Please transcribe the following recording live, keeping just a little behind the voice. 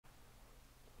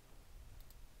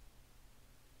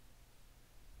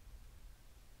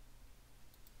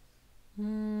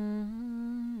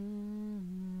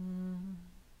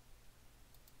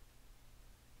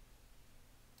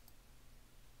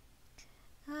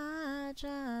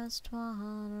just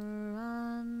wanna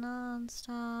run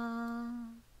non-stop.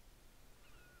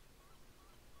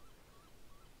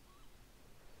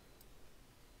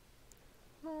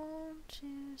 Won't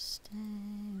you stay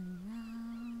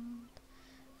around?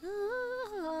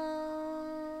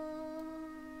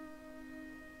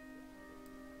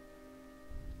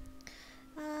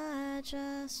 I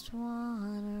just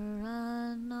wanna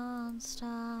run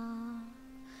non-stop.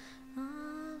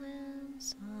 All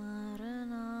inside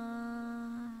and I.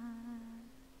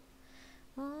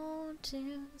 Won't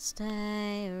you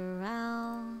stay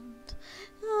around?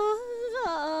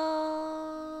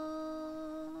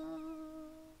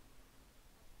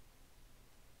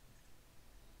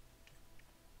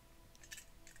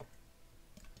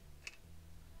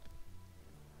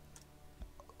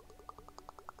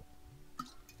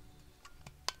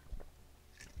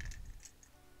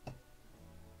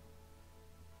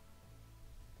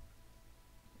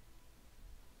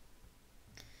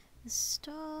 The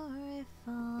story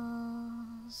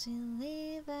falls, you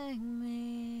leaving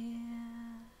me,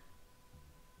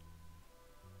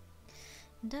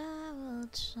 and I will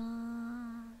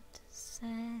try to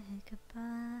say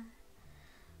goodbye.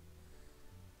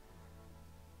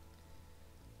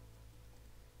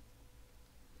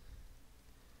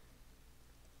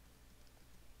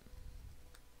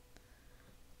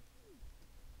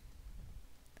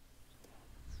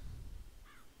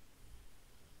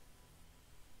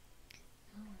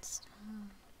 Don't stop.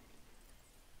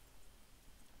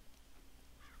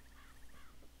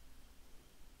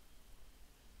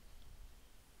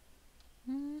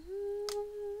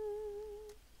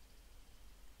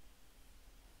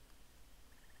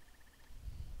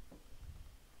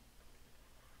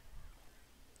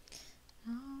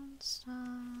 Don't stop,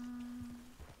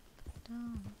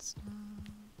 don't stop.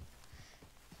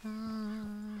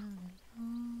 Falling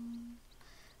home,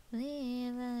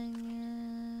 leaving you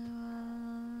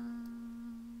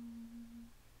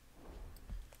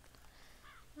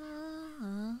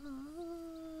alone.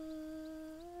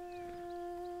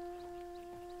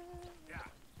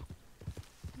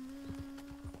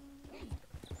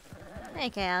 Hey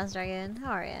Chaos Dragon,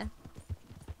 how are you?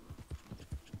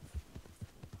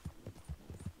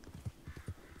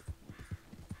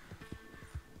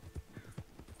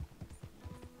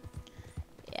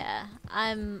 Yeah,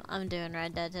 I'm doing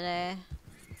Red Dead today.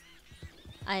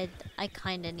 I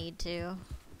kinda need to.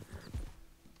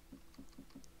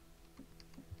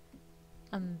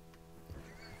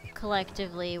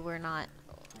 Collectively we're not.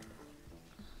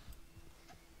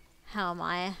 How am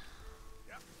I?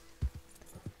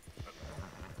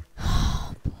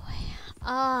 Oh boy.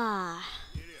 I'm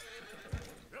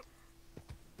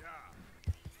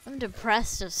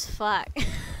depressed as fuck.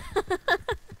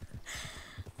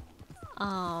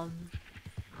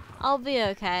 I'll be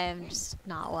okay. I'm just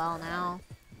not well now.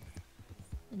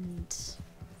 And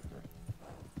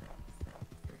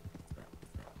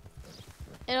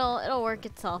it'll work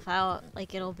itself out.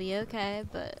 Like it'll be okay,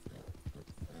 but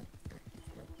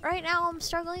right now I'm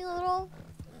struggling a little.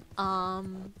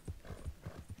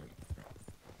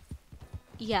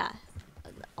 Yeah.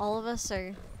 All of us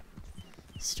are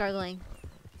struggling.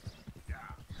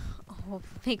 Oh,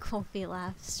 make Wolfie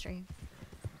laugh stream.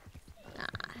 Nah.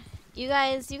 You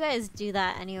guys do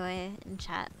that anyway in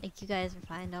chat. Like you guys are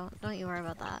fine. Don't you worry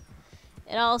about that.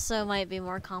 It also might be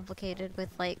more complicated with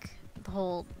like the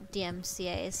whole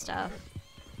DMCA stuff.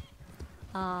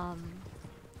 But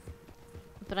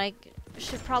I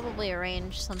should probably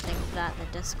arrange something for that in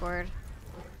the Discord.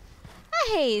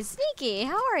 Hey, Sneaky,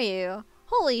 how are you?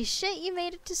 Holy shit, you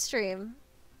made it to stream.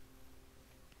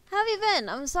 How have you been?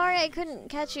 I'm sorry I couldn't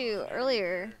catch you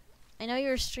earlier. I know you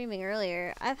were streaming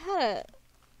earlier. I've had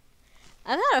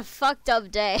a fucked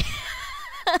up day.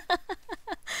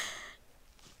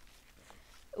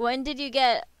 When did you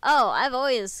get... Oh, I've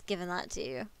always given that to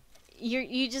you.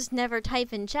 You just never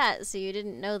type in chat, so you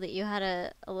didn't know that you had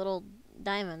a little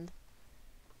diamond.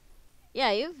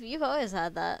 Yeah, you've always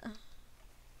had that.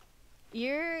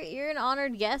 You're an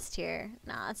honored guest here.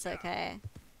 Nah, it's okay.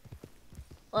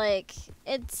 Like,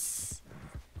 it's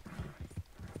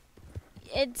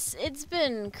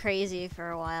been crazy for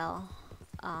a while.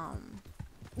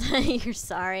 You're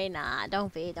sorry? Nah,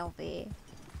 don't be.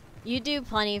 You do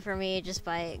plenty for me just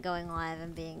by going live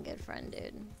and being a good friend,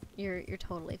 dude. You're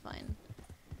totally fine.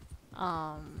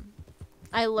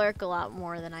 I lurk a lot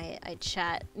more than I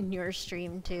chat in your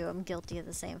stream too. I'm guilty of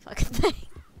the same fucking thing.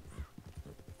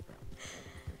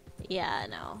 Yeah,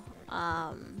 no.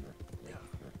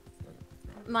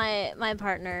 My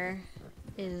partner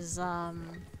is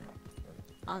on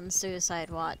suicide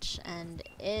watch, and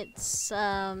it's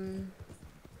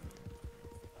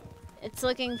It's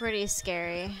looking pretty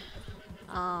scary.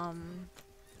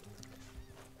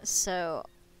 So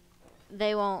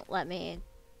they won't let me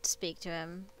speak to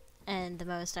him, and the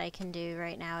most I can do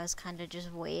right now is kind of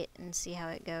just wait and see how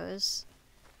it goes,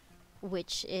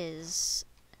 which is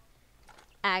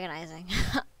agonizing.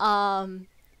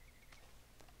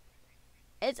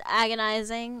 It's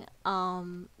agonizing,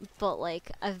 but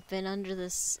like I've been under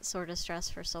this sort of stress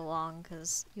for so long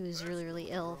because he was really, really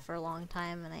ill for a long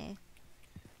time, and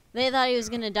they thought he was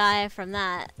gonna die from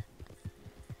that.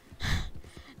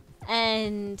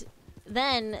 And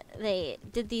then they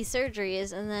did these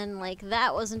surgeries, and then like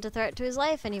that wasn't a threat to his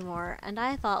life anymore, and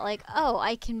I thought like, oh,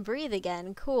 I can breathe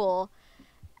again, cool.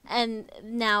 And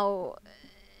now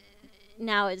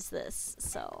it's this,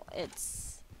 so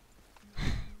it's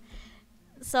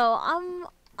so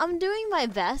I'm doing my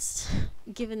best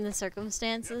given the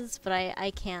circumstances, but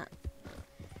I can't.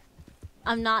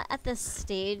 I'm not at this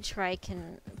stage where I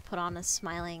can put on a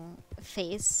smiling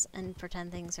face and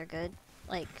pretend things are good.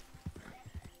 Like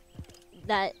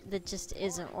that just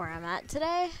isn't where I'm at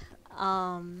today.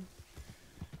 All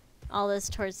this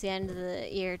towards the end of the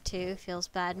year too feels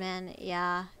bad, man.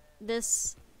 Yeah,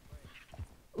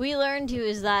 we learned he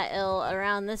was that ill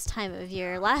around this time of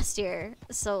year last year,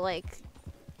 so like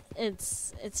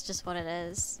it's just what it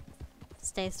is.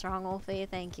 Stay strong, Wolfie.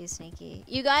 Thank you, Sneaky.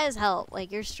 You guys help.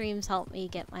 Like, your streams help me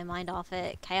get my mind off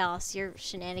it. Chaos, your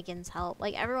shenanigans help.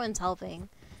 Like, everyone's helping.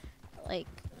 Like,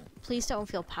 please don't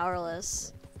feel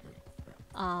powerless.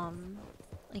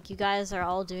 Like, you guys are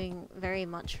all doing very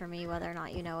much for me, whether or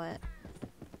not you know it.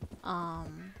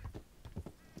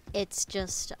 It's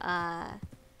just,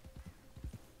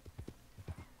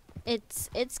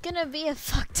 it's gonna be a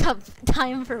fucked up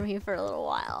time for me for a little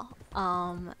while.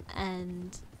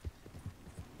 And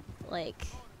like,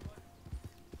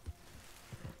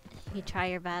 you try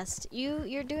your best.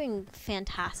 You're doing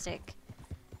fantastic.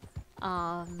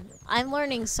 I'm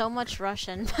learning so much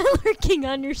Russian by lurking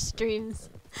on your streams.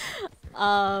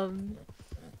 And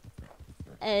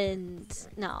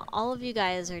no, all of you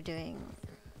guys are doing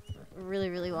really,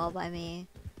 really well by me.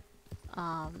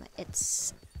 I'm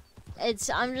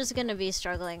just gonna be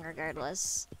struggling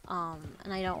regardless.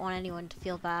 And I don't want anyone to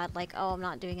feel bad, like, oh, I'm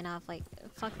not doing enough. Like,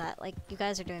 fuck that. Like, you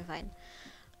guys are doing fine.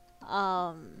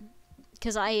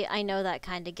 Cause I know that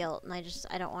kind of guilt, and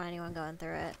I don't want anyone going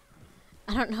through it.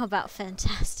 I don't know about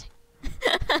fantastic.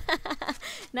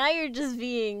 Now you're just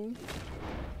being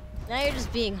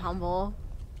humble.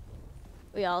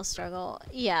 We all struggle.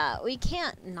 Yeah, we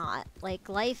can't not. Like,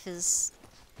 I'd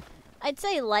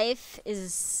say life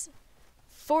is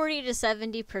 40 to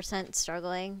 70%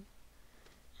 struggling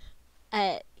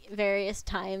at various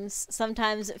times.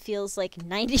 Sometimes it feels like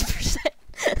 90%.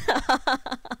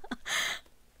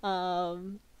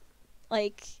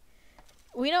 Like,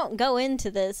 we don't go into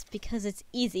this because it's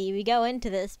easy. We go into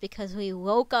this because we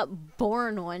woke up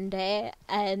born one day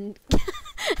and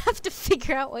have to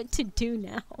figure out what to do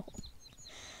now.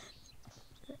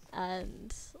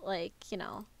 And, like, you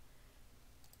know,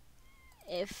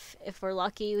 if we're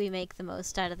lucky, we make the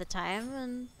most out of the time,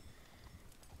 and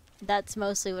that's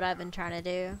mostly what I've been trying to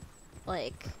do.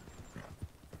 Like,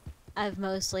 I've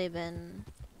mostly been,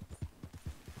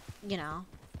 you know,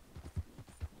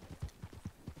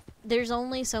 there's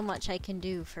only so much I can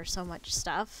do for so much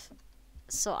stuff,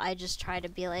 so I just try to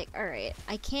be like, alright,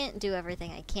 I can't do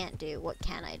everything I can't do, what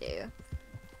can I do?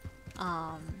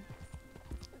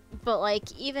 But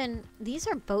like, even, these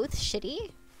are both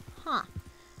shitty? Huh.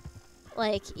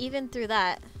 Like, even through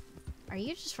that, are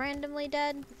you just randomly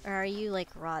dead? Or are you, like,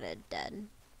 rotted dead?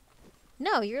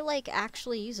 No, you're, like,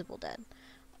 actually usable dead.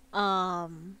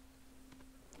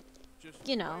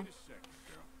 You know.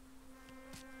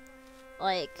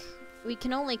 Like, we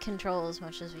can only control as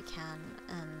much as we can,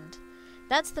 and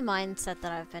that's the mindset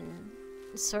that I've been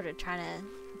sort of trying to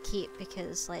keep,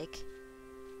 because, like,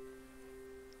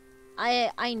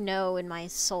 I know in my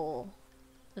soul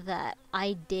that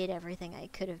I did everything I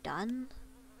could have done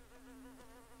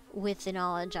with the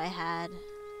knowledge I had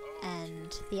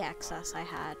and the access I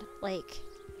had. Like,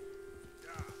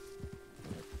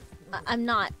 I'm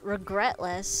not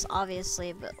regretless,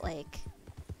 obviously, but like,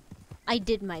 I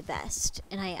did my best,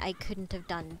 and I couldn't have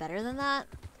done better than that.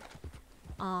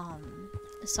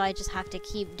 So I just have to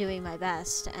keep doing my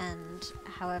best, and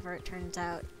however it turns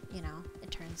out, you know,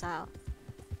 it turns out.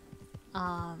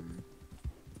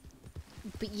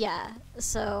 But yeah,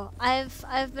 so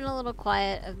I've been a little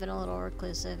quiet, I've been a little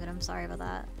reclusive, and I'm sorry about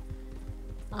that.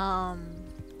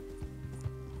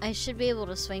 I should be able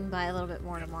to swing by a little bit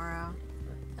more tomorrow.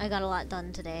 I got a lot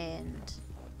done today, and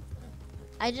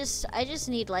I just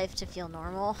need life to feel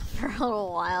normal for a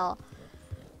little while.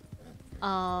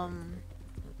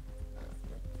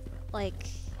 Like,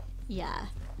 yeah.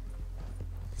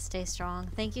 Stay strong.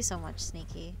 Thank you so much,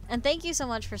 Sneaky. And thank you so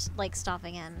much for, like,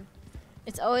 stopping in.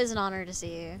 It's always an honor to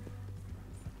see you.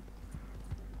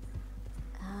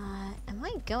 Am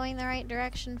I going the right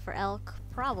direction for elk?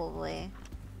 Probably.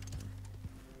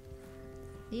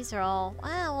 These are all...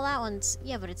 well, that one's...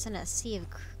 Yeah, but it's in a sea of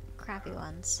crappy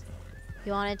ones.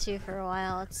 You wanted to for a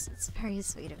while. It's very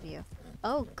sweet of you.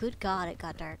 Oh, good God, it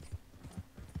got dark.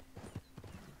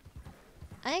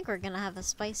 I think we're gonna have a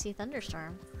spicy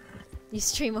thunderstorm. You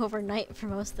stream overnight for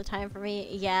most of the time for me.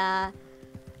 Yeah.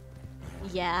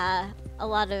 Yeah. A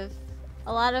lot of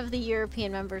the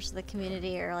European members of the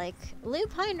community are like,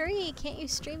 Lupine, can't you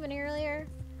stream any earlier?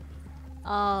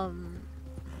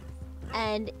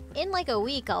 And in like a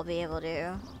week I'll be able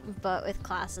to, but with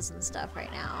classes and stuff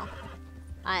right now,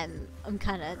 I'm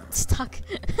kind of stuck.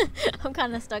 I'm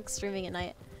kind of stuck streaming at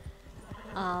night.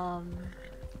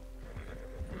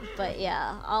 But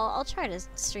yeah, I'll try to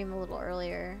stream a little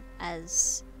earlier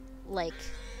as like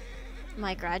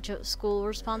my graduate school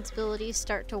responsibilities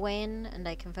start to wane and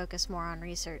I can focus more on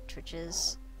research, which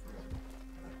is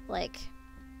like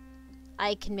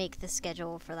I can make the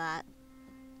schedule for that.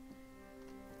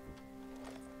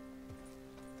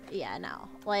 Yeah, no.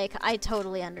 Like, I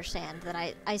totally understand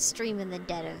that I stream in the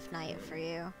dead of night for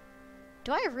you.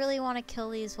 Do I really want to kill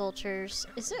these vultures?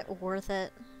 Is it worth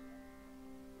it?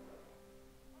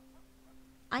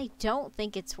 I don't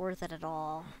think it's worth it at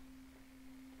all.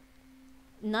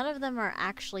 None of them are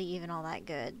actually even all that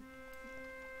good.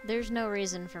 There's no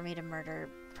reason for me to murder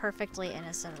perfectly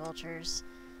innocent vultures,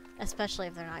 especially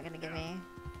if they're not going to give me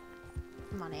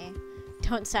money.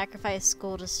 Don't sacrifice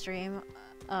school to stream.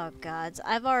 Oh gods,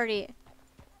 Have I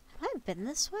been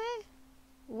this way?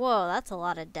 Whoa, that's a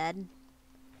lot of dead.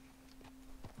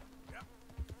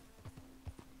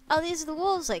 Oh, these are the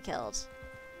wolves I killed.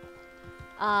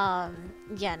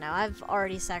 Yeah, no, I've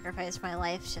already sacrificed my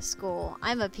life to school.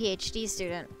 I'm a PhD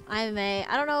student. I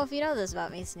don't know if you know this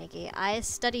about me, Sneaky. I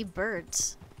study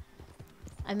birds.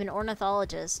 I'm an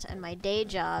ornithologist, and my day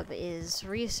job is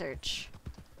research.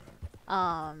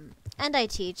 And I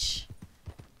teach.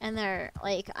 And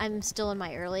I'm still in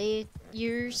my early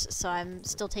years, so I'm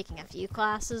still taking a few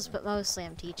classes, but mostly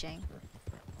I'm teaching.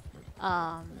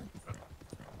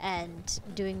 And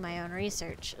doing my own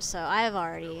research. So I have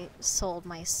already sold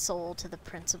my soul to the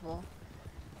principal.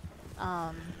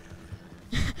 I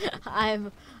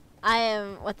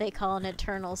am what they call an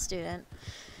eternal student.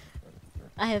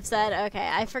 I have said, okay,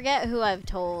 I forget who I've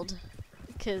told,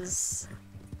 because,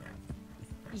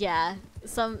 yeah,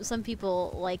 some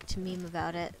people like to meme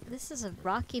about it. This is a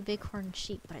rocky bighorn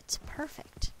sheep, but it's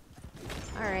perfect.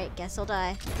 Alright, guess I'll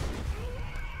die.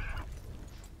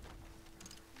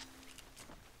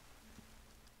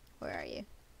 Where are you?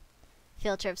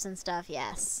 Field trips and stuff,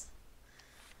 yes.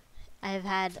 I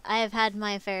have had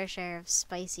my fair share of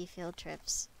spicy field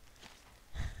trips.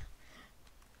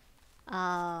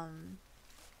 God,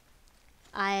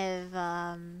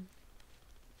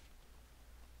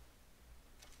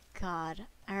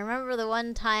 I remember the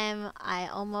one time I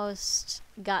almost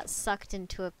got sucked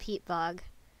into a peat bog.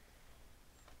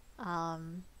 That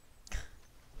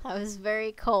was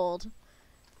very cold.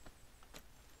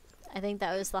 I think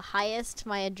that was the highest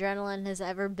my adrenaline has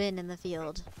ever been in the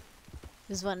field. It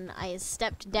was when I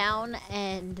stepped down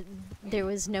and there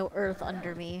was no earth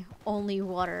under me, only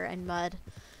water and mud.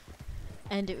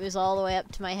 And it was all the way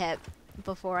up to my hip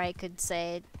before I could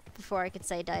say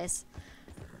dice.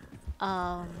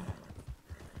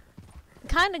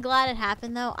 Kinda glad it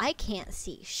happened though. I can't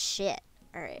see shit.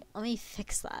 Alright, let me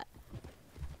fix that.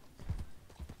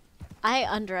 I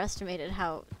underestimated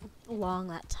how long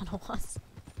that tunnel was.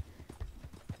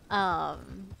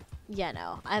 Yeah,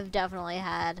 no, I've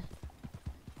had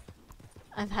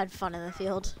fun in the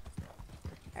field.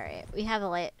 Alright, we have a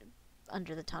light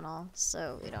under the tunnel,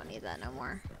 so we don't need that no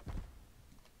more.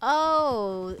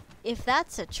 Oh, if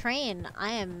that's a train,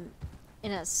 I am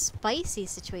in a spicy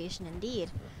situation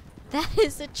indeed. That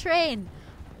is a train!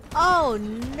 Oh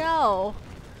no!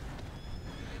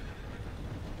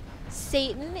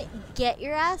 Satan, get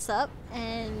your ass up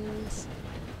and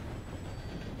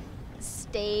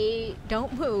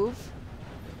don't move.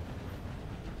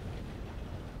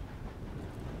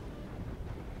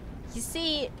 You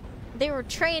see, they were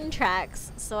train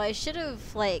tracks, so I should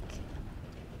have, like,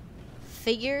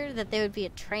 figured that there would be a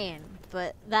train,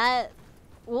 but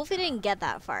Wolfie didn't get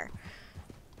that far.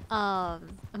 I'm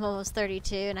almost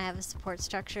 32 and I have a support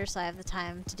structure, so I have the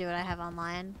time to do what I have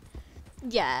online.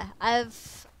 Yeah, I'm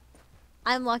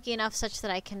lucky enough such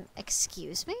that I can,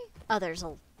 excuse me? Oh, there's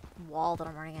a wall that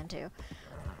I'm running into.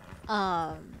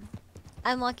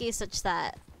 I'm lucky such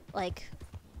that, like,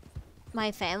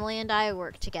 my family and I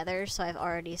work together, so I've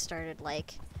already started,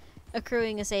 like,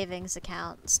 accruing a savings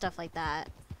account, stuff like that.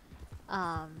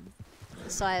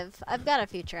 So I've got a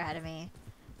future ahead of me.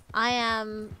 I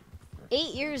am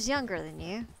 8 years younger than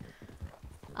you.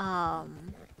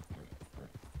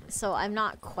 So I'm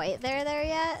not quite there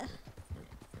yet.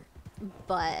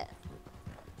 But,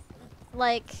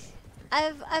 like,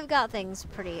 I've got things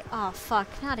pretty... Oh, fuck,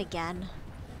 not again.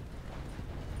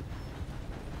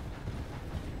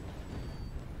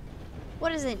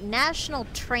 What is it, National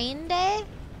Train Day?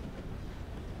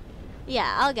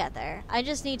 Yeah, I'll get there. I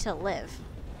just need to live.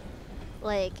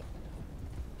 Like,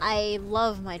 I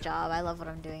love my job. I love what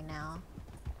I'm doing now.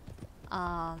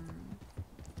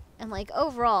 And like,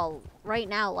 overall, right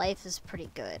now, life is pretty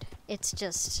good. It's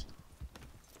just...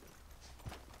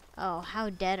 Oh, how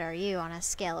dead are you on a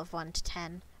scale of 1 to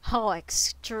 10? Oh,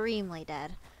 extremely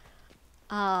dead.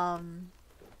 I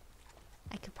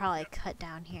could probably cut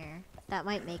down here. That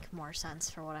might make more sense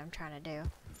for what I'm trying to do.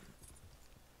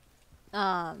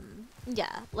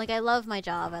 Yeah, like I love my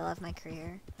job, I love my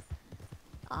career.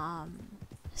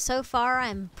 So far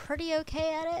I'm pretty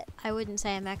okay at it. I wouldn't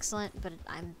say I'm excellent, but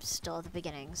I'm still at the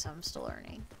beginning, so I'm still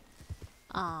learning.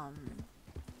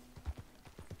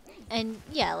 And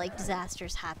yeah, like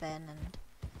disasters happen and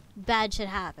bad shit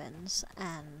happens,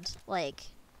 and like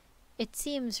it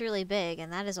seems really big,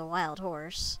 and that is a wild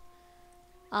horse.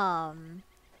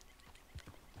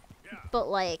 But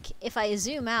like, if I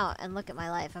zoom out and look at my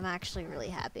life, I'm actually really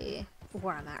happy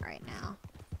where I'm at right now.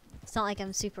 It's not like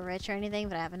I'm super rich or anything,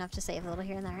 but I have enough to save a little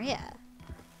here and there, yeah.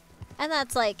 And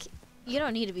that's like, you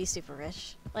don't need to be super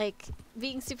rich. Like,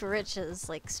 being super rich is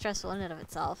like stressful in and of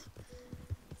itself.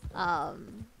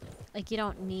 Like you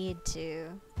don't need to,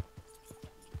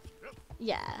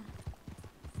 yeah.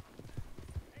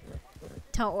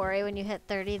 Don't worry, when you hit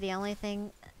 30, the only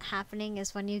thing happening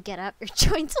is when you get up, your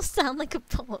joints will sound like a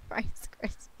bowl of Rice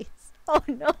Krispies. Oh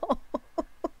no.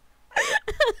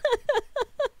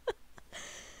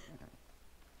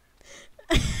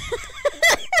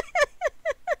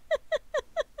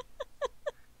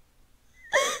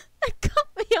 That caught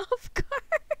me off guard.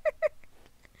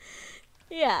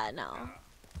 Yeah, no.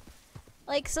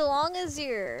 Like, so long as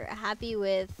you're happy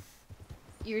with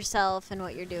yourself and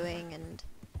what you're doing and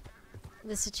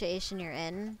the situation you're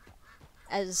in,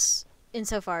 as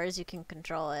insofar as you can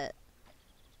control it,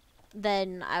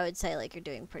 then I would say like you're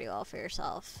doing pretty well for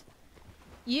yourself.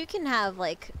 You can have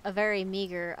like a very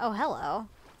meager, oh hello,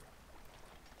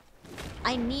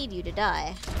 I need you to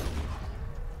die,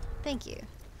 thank you,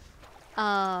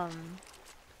 and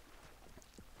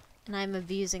I'm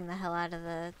abusing the hell out of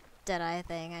the Deadeye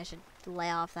thing. I should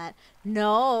lay off that.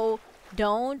 No,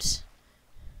 don't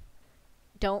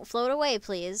float away,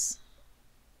 please.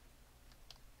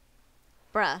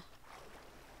 Bruh.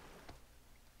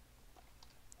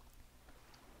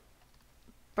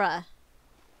 Bruh.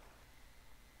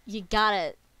 You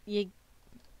gotta...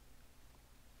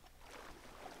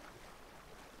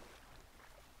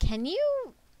 Can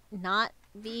you not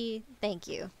be... Thank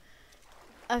you.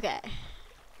 Okay.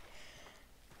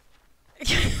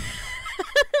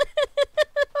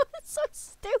 So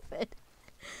stupid.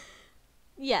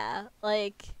 Yeah,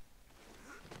 like...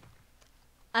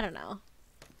 I don't know.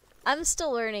 I'm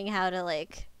still learning how to,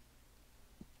 like,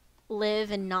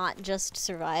 live and not just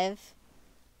survive.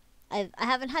 I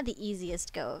haven't had the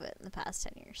easiest go of it in the past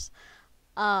 10 years.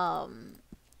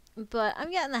 But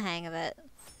I'm getting the hang of it.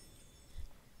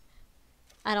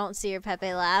 I don't see your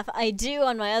Pepe laugh. I do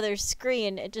on my other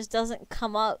screen. It just doesn't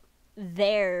come up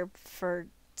there for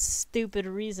stupid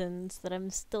reasons that I'm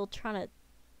still trying to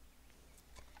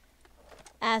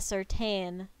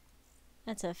ascertain.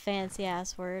 That's a fancy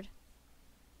ass word.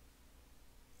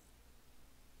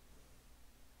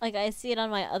 Like, I see it on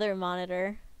my other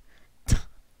monitor.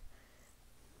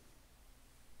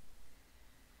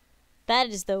 That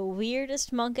is the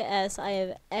weirdest Monka S I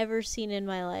have ever seen in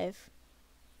my life.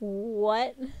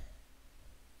 What?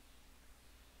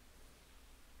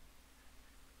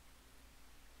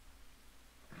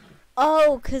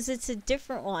 Oh, 'cause it's a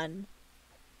different one.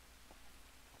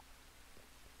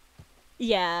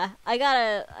 Yeah, I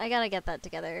gotta get that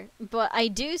together. But I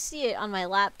do see it on my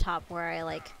laptop where I,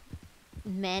 like,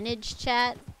 manage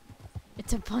chat.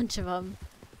 It's a bunch of them.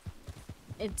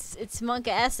 It's Monka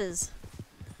S's.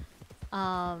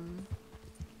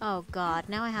 Oh god,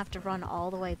 now I have to run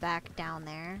all the way back down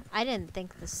there. I didn't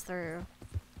think this through.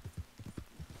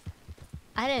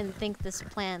 I didn't think this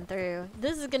plan through.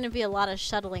 This is gonna be a lot of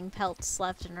shuttling pelts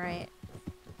left and right.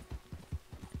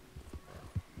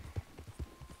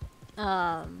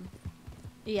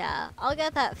 Yeah, I'll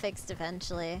get that fixed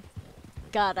eventually.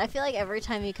 God, I feel like every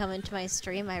time you come into my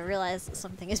stream, I realize that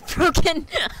something is broken.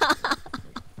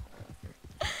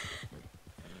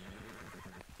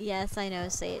 Yes, I know,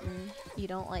 Satan. You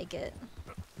don't like it.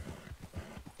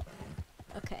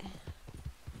 Okay.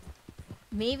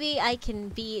 Maybe I can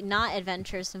be not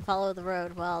adventurous and follow the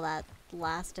road. Well, that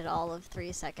lasted all of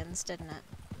 3 seconds, didn't it?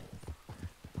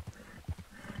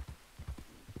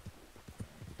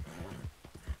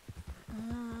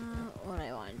 What do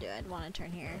I want to do? I'd want to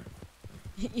turn here.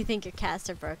 You think your casts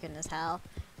are broken as hell.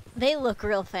 They look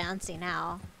real fancy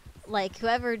now. Like,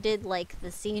 whoever did, like,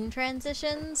 the scene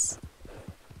transitions.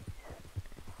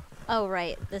 Oh,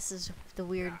 right. This is the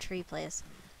weird tree place.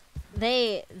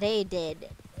 They did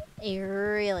a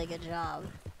really good job.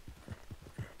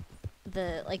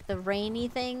 The, like, the rainy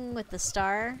thing with the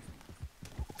star.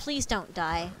 Please don't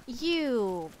die.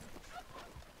 You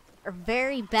are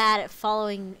very bad at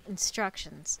following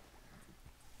instructions.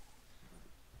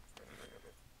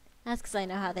 That's because I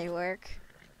know how they work.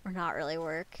 Or not really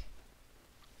work.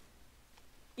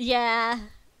 Yeah.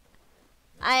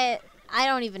 I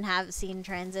don't even have scene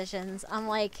transitions. I'm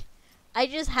like, I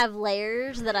just have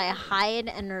layers that I hide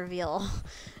and reveal.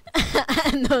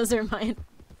 And those are mine.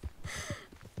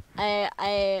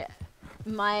 My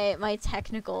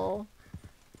technical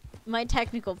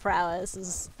prowess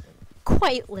is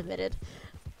quite limited.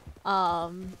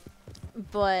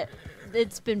 But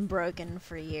it's been broken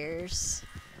for years.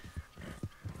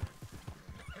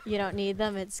 You don't need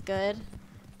them, it's good.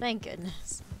 Thank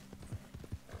goodness.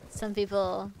 Some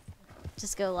people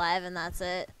just go live and that's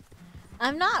it.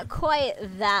 I'm not quite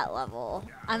that level.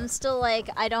 I'm still like,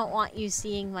 I don't want you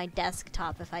seeing my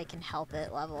desktop if I can help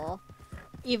it level.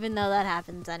 Even though that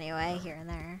happens anyway, here and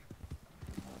there.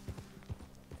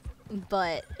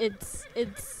 But it's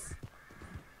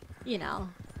you know.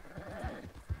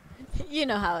 You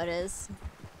know how it is.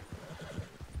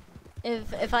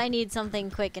 If I need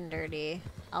something quick and dirty,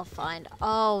 I'll find.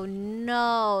 Oh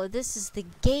no, this is the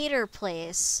gator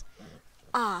place.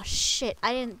 Ah, shit,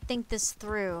 I didn't think this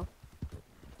through.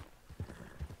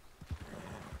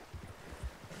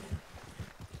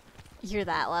 You're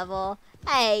that level?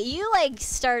 Hey, you like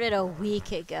started a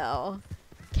week ago.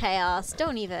 Chaos,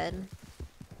 don't even.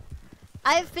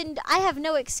 I have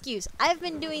no excuse. I've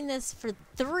been doing this for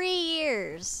 3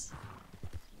 years.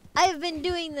 I've been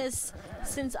doing this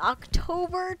since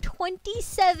October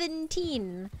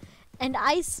 2017. And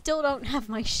I still don't have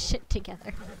my shit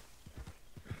together.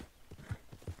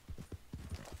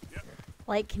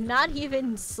 Like, not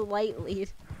even slightly.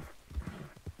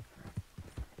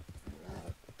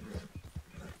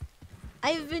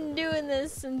 I've been doing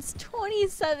this since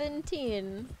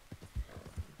 2017.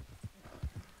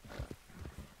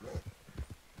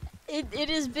 It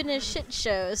has been a shit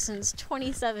show since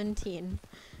 2017.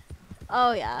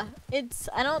 Oh yeah,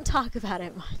 I don't talk about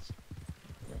it much.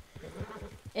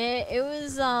 It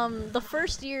was, the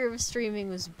first year of streaming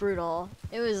was brutal.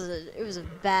 It was a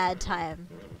bad time.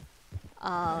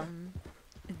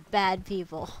 Bad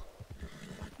people.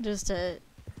 Just to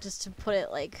put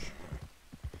it like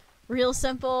real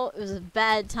simple, it was a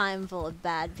bad time full of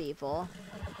bad people.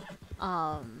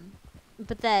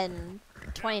 But then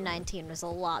 2019 was a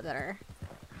lot better.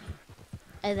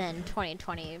 And then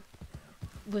 2020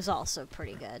 was also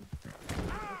pretty good.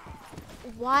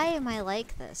 Why am I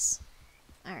like this?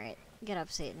 Alright, get up,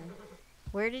 Satan.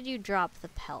 Where did you drop the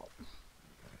pelt?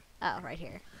 Oh, right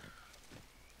here.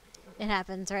 It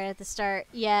happens right at the start.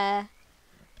 Yeah.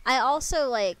 I also,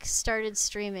 like, started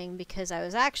streaming because I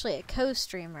was actually a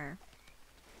co-streamer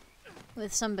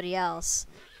with somebody else.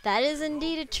 That is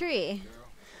indeed a tree.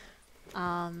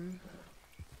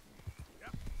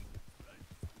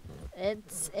 It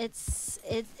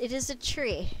is a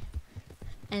tree.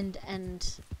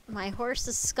 And my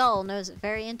horse's skull knows it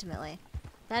very intimately.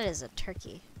 That is a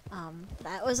turkey.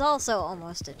 That was also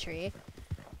almost a tree.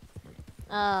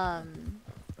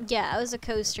 Yeah, I was a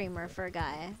co-streamer for a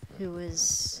guy who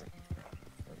was...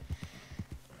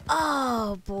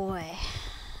 Oh boy.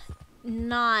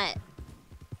 Not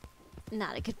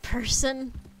a good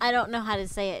person. I don't know how to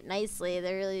say it nicely.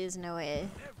 There really is no way.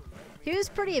 He was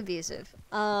pretty abusive.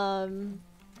 And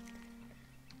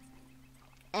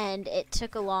it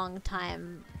took a long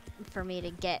time for me to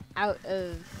get out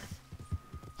of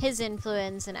his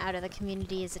influence and out of the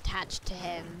communities attached to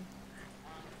him.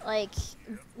 Like,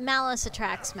 malice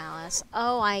attracts malice.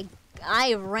 Oh, I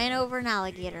ran over an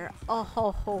alligator.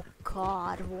 Oh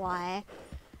god, why?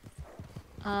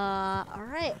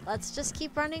 Alright, let's just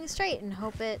keep running straight and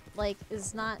hope it, like,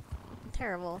 is not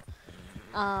terrible.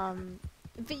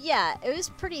 But yeah, it was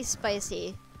pretty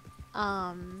spicy.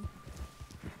 But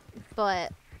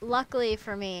luckily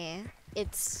for me,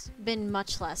 it's been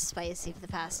much less spicy for the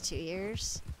past 2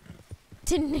 years.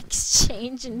 Didn't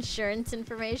exchange insurance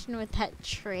information with that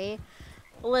tree.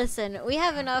 Listen, we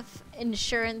have enough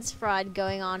insurance fraud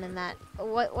going on in that.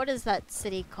 What is that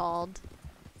city called?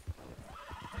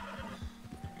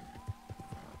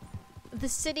 The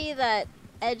city that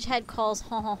Edgehead calls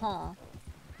Hon Hon Hon.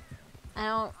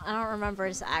 I don't remember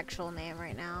his actual name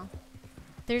right now.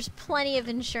 There's plenty of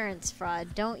insurance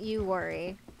fraud, don't you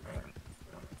worry.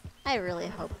 I really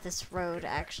hope this road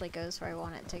actually goes where I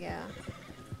want it to go.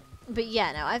 But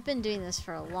yeah, no, I've been doing this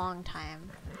for a long time.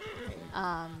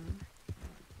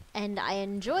 And I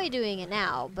enjoy doing it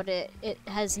now, but it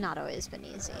has not always been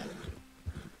easy.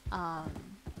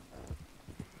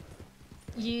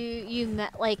 You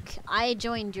met, like, I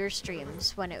joined your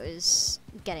streams when it was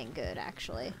getting good,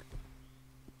 actually.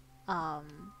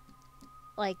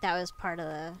 Like, that was part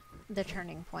of the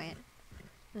turning point.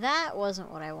 That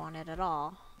wasn't what I wanted at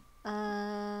all.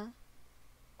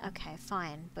 Okay,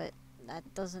 fine, but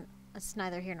that's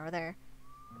neither here nor there.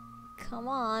 Come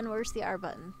on, where's the R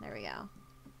button? There we go.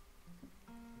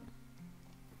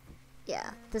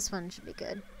 Yeah, this one should be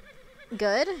good.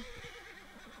 Good?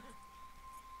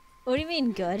 What do you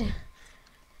mean, good?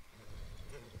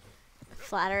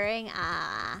 Flattering?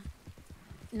 Ah.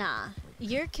 Nah.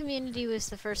 Your community was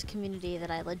the first community that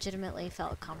I legitimately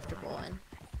felt comfortable in.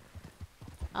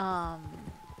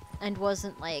 And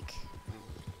wasn't, like,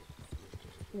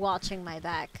 watching my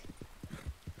back.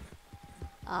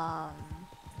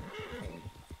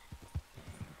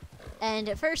 And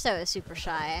at first I was super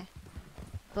shy.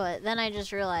 But then I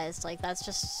just realized, like, that's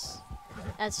just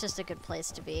a good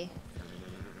place to be.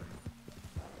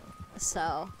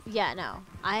 So, yeah, no.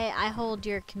 I hold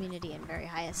your community in very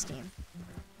high esteem.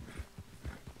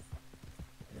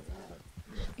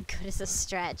 Good as a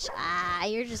stretch. Ah,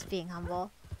 you're just being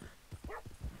humble.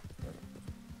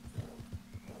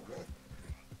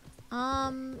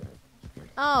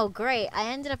 Oh, great.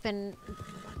 I ended up in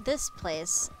this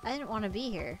place. I didn't want to be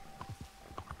here.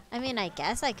 I mean, I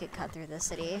guess I could cut through the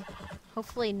city.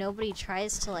 Hopefully nobody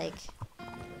tries to, like,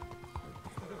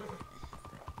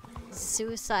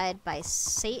 suicide by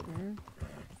Satan.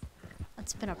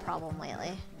 That's been a problem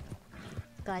lately.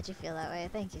 Glad you feel that way.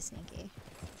 Thank you, Sneaky.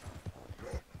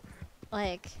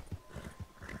 Like,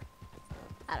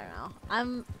 I don't know.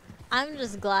 I'm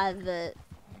just glad that,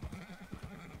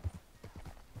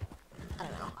 I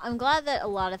don't know. I'm glad that a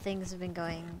lot of things have been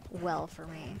going well for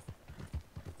me.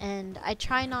 And I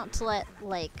try not to let,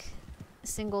 like,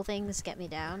 single things get me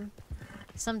down.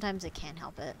 Sometimes I can't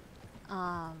help it.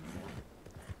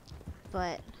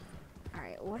 But,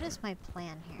 alright, what is my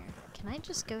plan here? Can I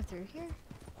just go through here?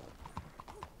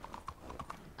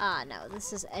 Ah, no,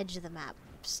 this is edge of the map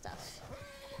stuff.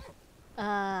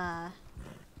 Yeah,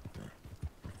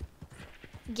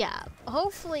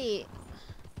 hopefully...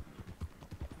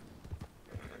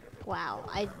 Wow,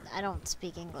 I don't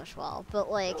speak English well,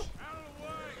 but, like...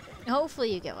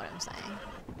 Hopefully you get what I'm saying.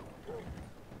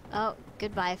 Oh,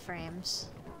 goodbye, frames.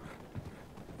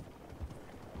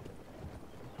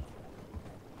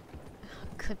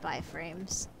 Goodbye,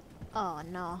 frames. Oh,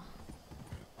 no.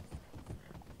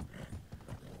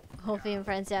 Hope you and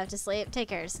friends have to sleep. Take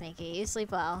care, Sneaky. You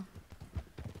sleep well.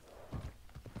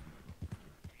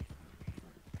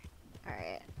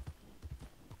 Alright.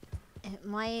 It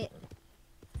might...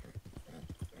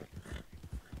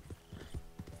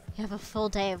 You have a full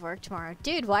day of work tomorrow.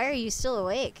 Dude, why are you still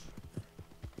awake?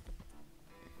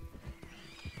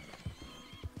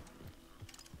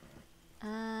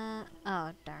 Oh,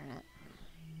 darn it.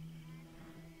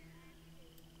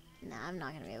 Nah, I'm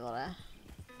not gonna be able to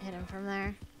hit him from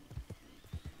there.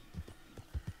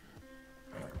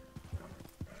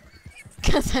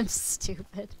 Because I'm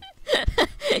stupid.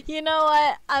 You know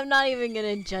what? I'm not even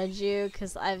gonna judge you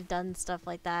because I've done stuff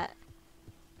like that.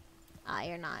 Ah,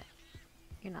 you're not.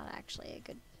 You're not actually a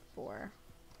good boar.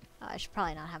 Oh, I should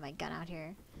probably not have my gun out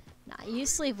here. Nah, you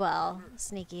sleep well,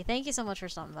 Sneaky. Thank you so much for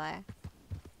stopping by.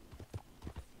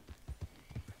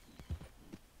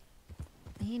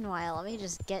 Meanwhile, let me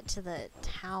just get to the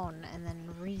town and then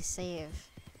resave.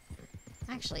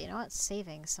 Actually, you know what?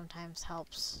 Saving sometimes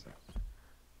helps.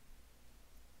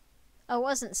 Oh, it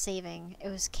wasn't saving. It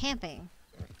was camping.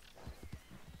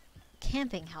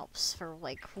 Camping helps for,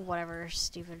 like, whatever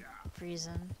stupid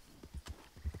reason.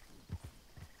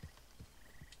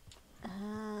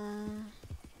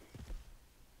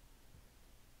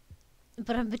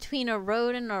 But I'm between a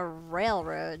road and a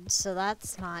railroad, so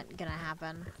that's not gonna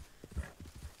happen.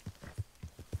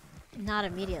 Not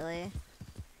immediately.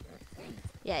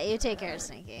 Yeah, you take care,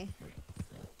 Sneaky.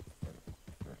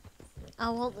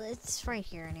 Oh, well, it's right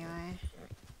here anyway.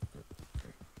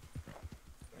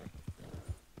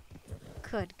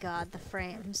 Good God, the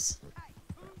frames.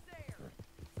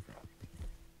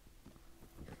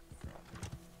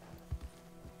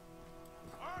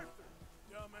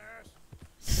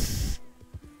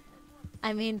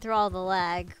 I mean, through all the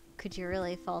lag, could you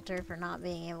really falter for not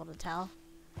being able to tell?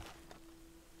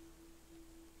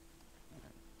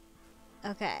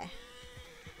 Okay.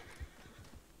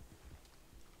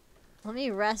 Let me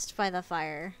rest by the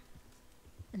fire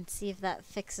and see if that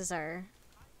fixes our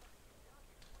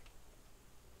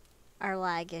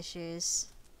lag issues.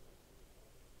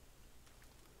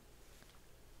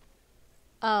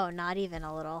 Oh, not even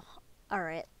a little.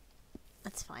 Alright.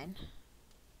 That's fine.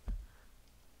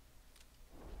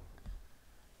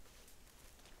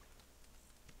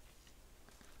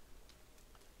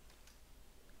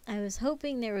 I was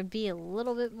hoping there would be a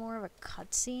little bit more of a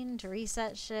cutscene to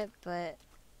reset shit, but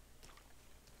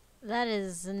that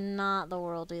is not the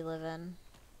world we live in.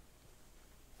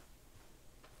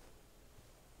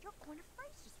 Your corner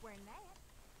face just wearing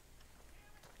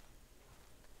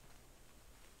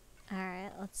that.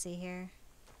 Alright, let's see here.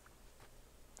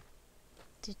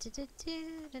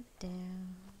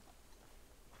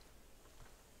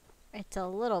 It's a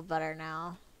little better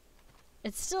now.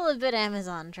 It's still a bit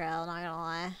Amazon trail, not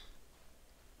gonna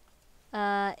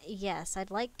lie. Yes,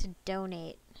 I'd like to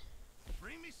donate.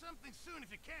 Bring me something soon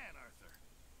if you can, Arthur.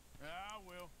 I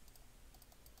will.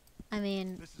 I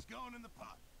mean... This is going in the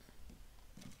pot.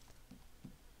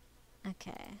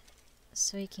 Okay.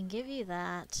 So we can give you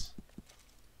that.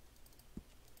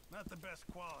 Not the best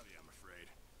quality, I'm afraid.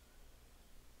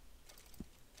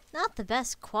 Not the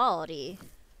best quality.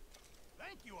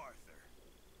 Thank you, Arthur.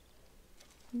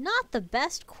 Not the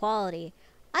best quality.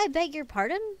 I beg your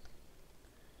pardon?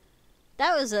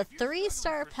 That was a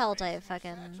 3-star pelt I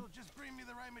fucking... Just bring me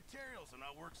the right materials and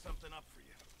I'll work something up for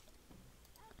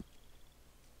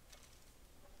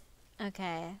you.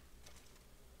 Okay.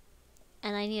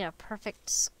 And I need a perfect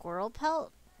squirrel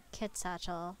pelt? Kit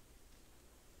satchel.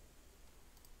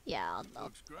 Yeah,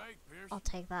 Looks great, Pierce. I'll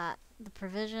take that. The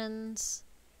provisions.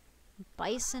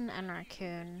 Bison and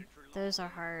raccoon. Those are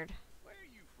hard. Where are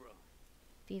you from?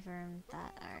 Beaver and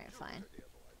that. Alright, fine.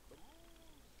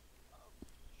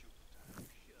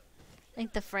 I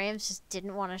think the frames just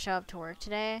didn't want to show up to work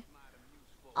today.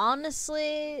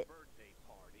 Honestly,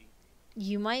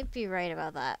 you might be right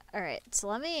about that. Alright, so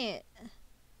let me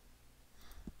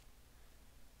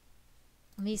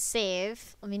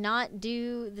save. Let me not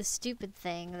do the stupid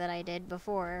thing that I did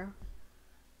before.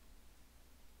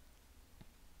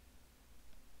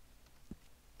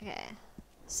 Okay,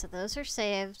 so those are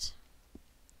saved.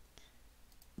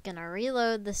 Gonna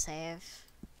reload the save.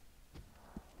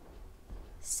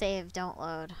 Save, don't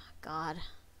load. God.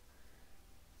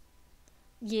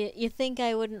 You think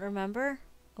I wouldn't remember?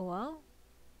 Oh, well.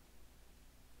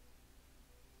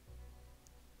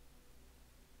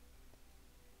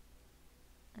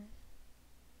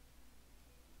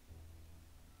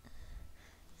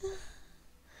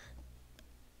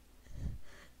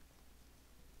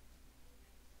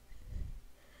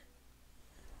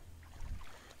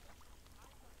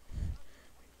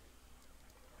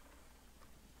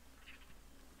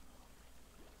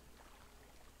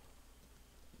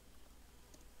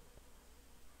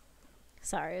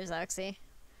 Sorry, Zoxy.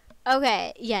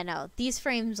 Okay, yeah, no. These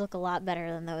frames look a lot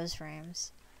better than those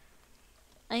frames.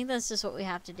 I think that's just what we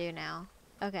have to do now.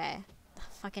 Okay.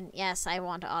 Fucking, yes, I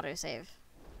want to autosave.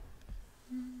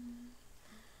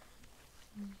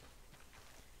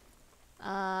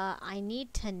 I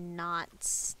need to not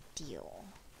steal.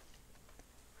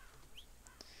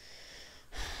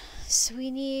 So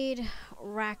we need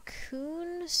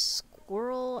raccoon,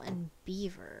 squirrel, and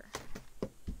beaver.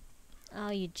 Oh,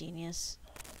 you genius.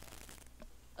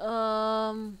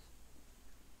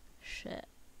 Shit.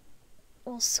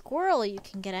 Well, squirrel you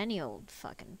can get any old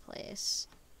fucking place.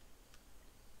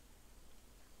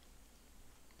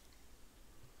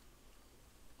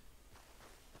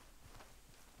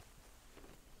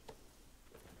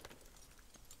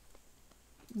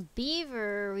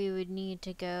 Beaver, we would need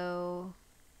to go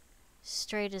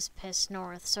straight as piss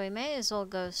north, so we may as well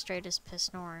go straight as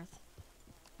piss north.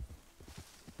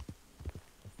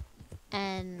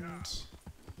 And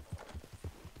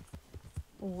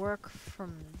work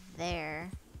from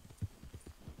there.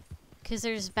 Because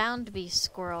there's bound to be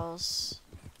squirrels.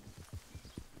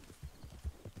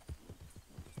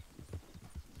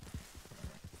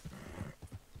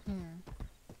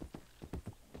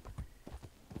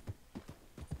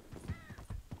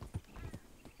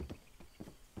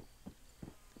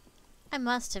 I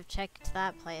must have checked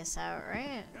that place out,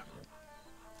 right? Yep.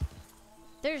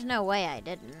 There's no way I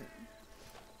didn't.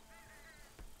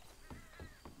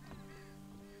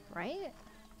 right?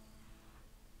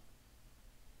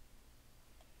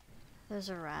 Those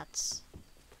are rats.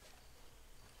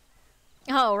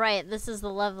 Oh, right. This is the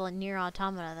level in Nier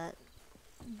Automata that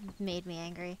made me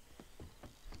angry.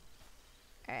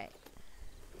 Alright.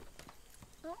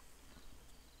 Oh.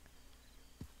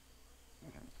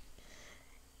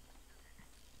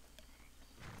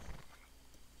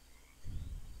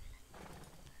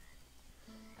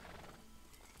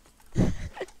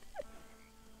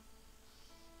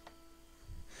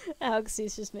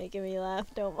 Alexi's just making me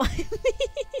laugh, don't mind me.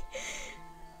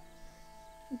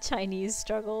 Chinese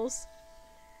struggles.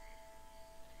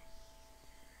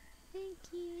 Thank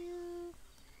you.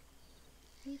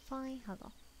 We fine. Hold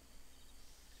on.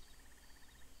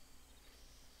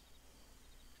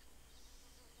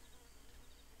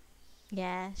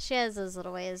 Yeah, she has those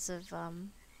little ways of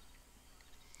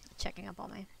checking up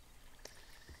on me.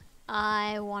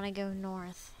 I want to go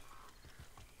north.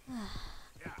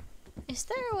 Is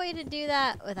there a way to do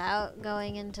that without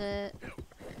going into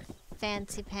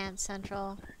Fancy Pants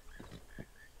Central?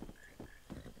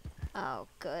 Oh,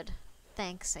 good.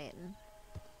 Thanks, Satan.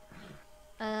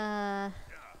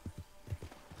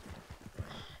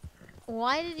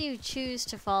 Why did you choose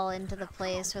to fall into the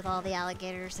place with all the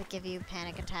alligators that give you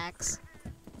panic attacks?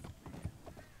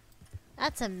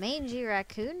 That's a mangy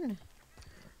raccoon.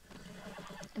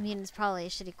 I mean, it's probably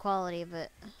shitty quality, but...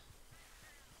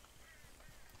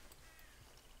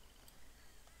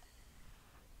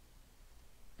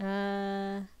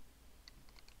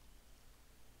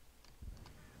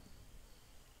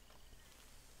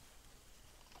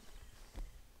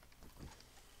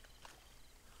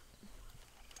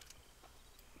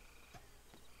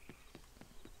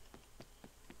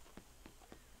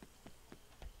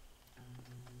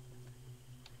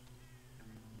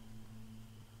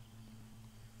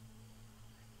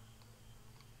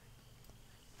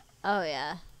 Oh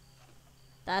yeah.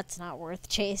 That's not worth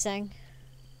chasing.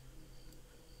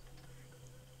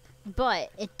 But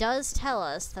it does tell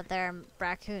us that there are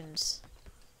raccoons,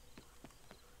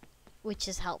 which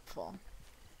is helpful.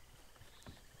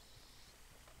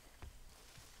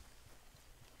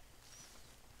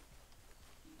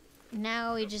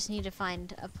 Now we just need to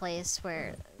find a place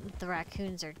where the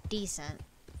raccoons are decent,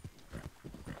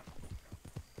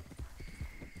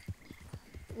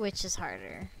 which is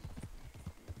harder.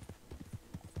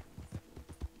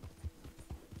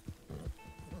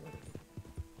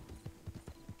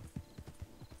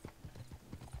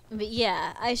 But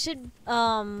yeah, I should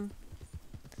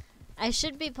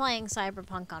be playing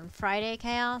Cyberpunk on Friday,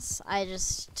 Chaos.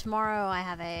 Tomorrow I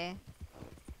have a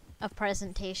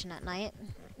presentation at night.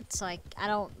 So I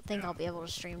don't think I'll be able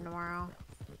to stream tomorrow.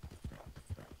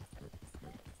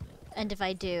 And if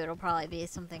I do, it'll probably be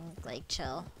something like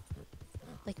chill.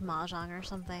 Like Mahjong or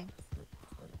something.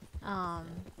 I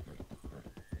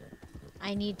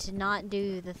need to not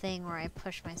do the thing where I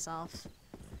push myself.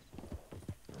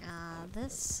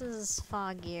 This is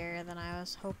foggier than I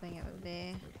was hoping it would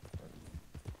be.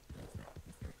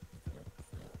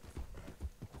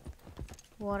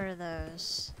 What are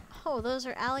those? Oh, those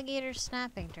are alligator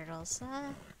snapping turtles.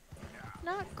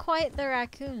 Not quite the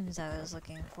raccoons I was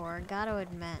looking for, gotta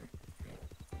admit.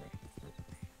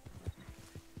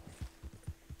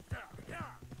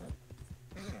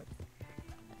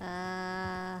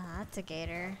 That's a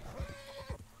gator.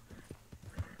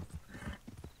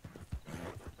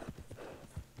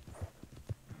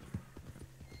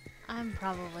 I'm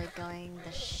probably going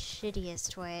the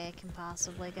shittiest way I can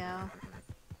possibly go.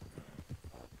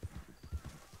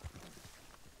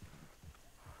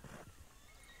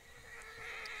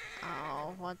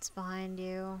 Oh, what's behind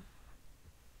you?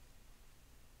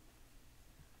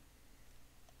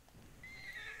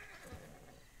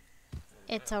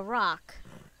 It's a rock.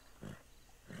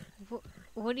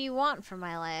 What do you want from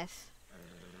my life?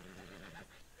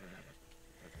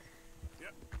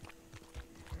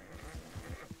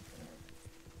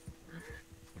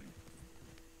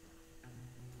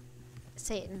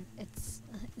 Satan, it's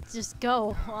just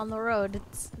go on the road.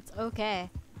 It's okay.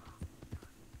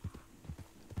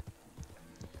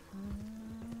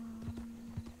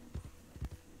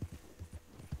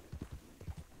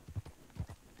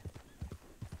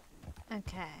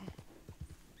 Okay.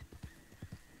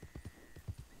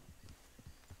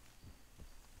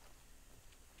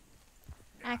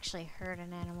 Actually heard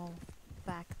an animal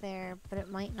back there, but it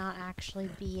might not actually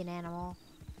be an animal.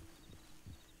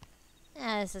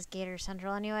 Yeah, this is Gator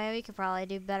Central anyway. We could probably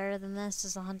do better than this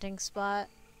as a hunting spot.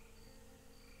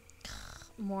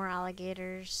 More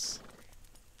alligators.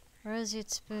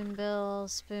 Roseate spoonbill,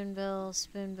 spoonbill,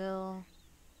 spoonbill.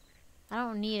 I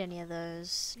don't need any of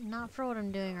those. Not for what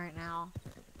I'm doing right now.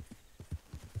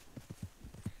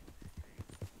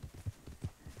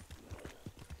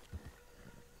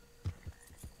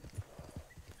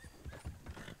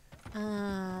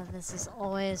 This is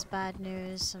always bad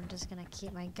news, so I'm just gonna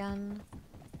keep my gun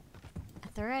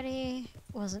at the ready.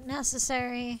 Wasn't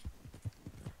necessary.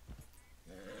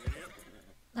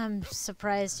 I'm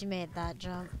surprised you made that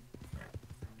jump.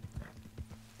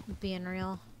 Being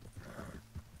real.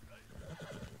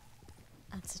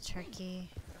 That's a turkey.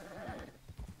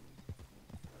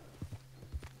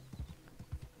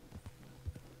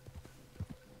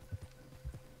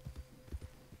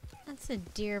 That's a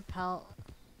deer pelt.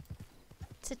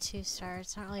 It's a 2-star.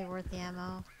 It's not really worth the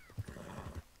ammo.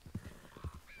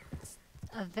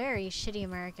 A very shitty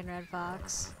American red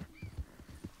fox.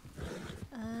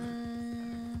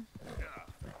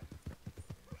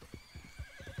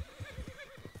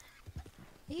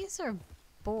 These are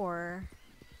boar.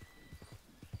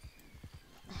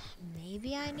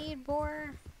 Maybe I need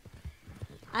boar?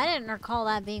 I didn't recall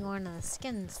that being one of the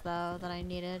skins, though, that I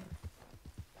needed.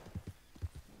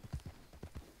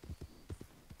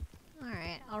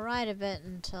 Alright, I'll ride a bit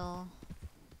until...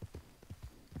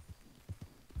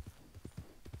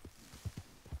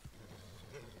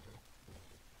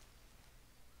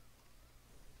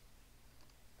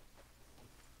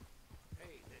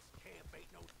 Hey, this camp ain't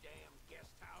no damn guest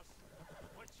house.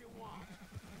 What you want?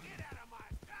 Get out of my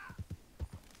car!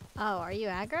 Oh, are you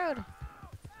aggroed?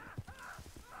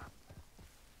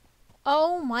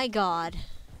 Oh my god.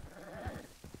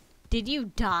 Did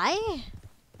you die?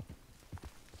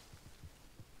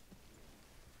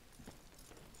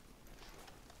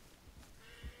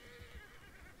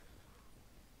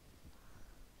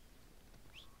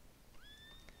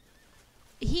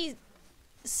 He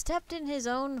stepped in his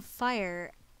own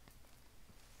fire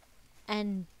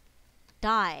and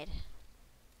died.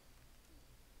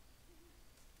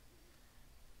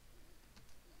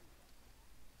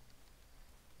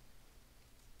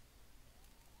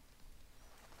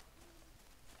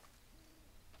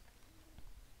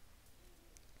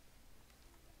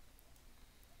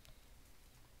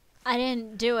 I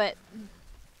didn't do it.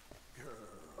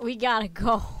 We gotta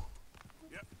go.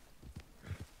 Yep.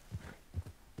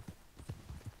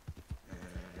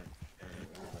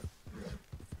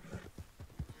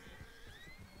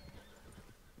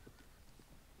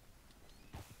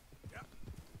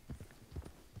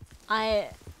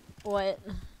 What?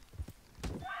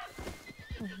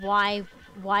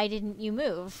 Why didn't you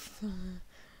move?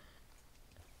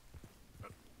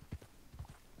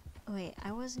 Wait,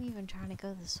 I wasn't even trying to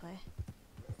go this way.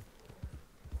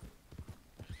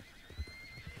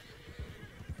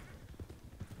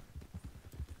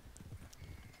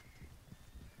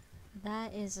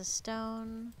 That is a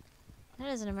stone. That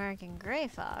is an American gray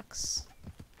fox.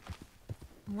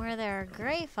 Where there are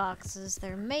gray foxes,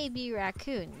 there may be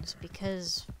raccoons,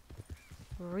 because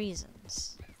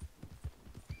reasons.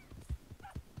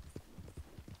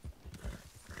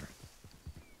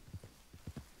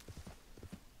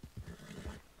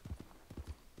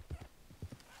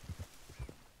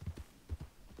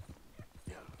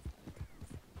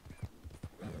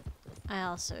 I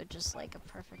also just like a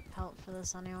perfect pelt for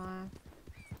this anyway.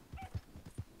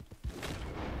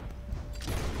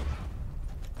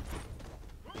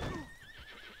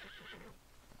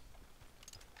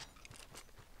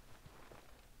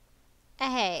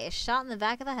 Hey, shot in the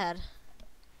back of the head.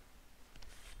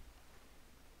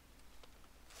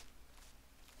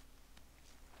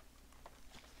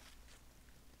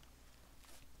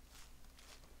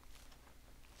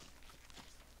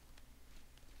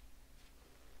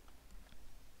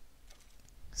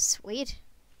 Sweet.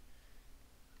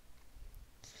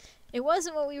 It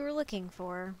wasn't what we were looking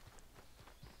for,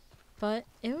 but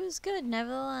it was good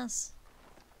nevertheless.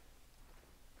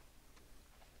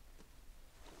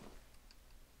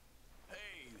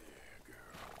 Hey there, girl.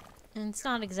 And it's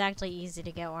not exactly easy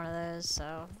to get one of those,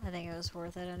 so I think it was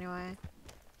worth it anyway.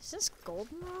 Is this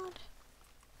goldenrod?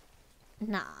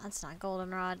 Nah, it's not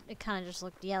goldenrod. It kind of just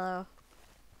looked yellow.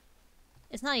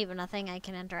 It's not even a thing I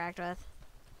can interact with.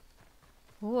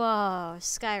 Whoa,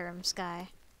 Skyrim sky.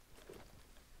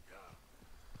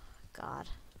 God.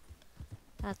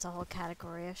 That's a whole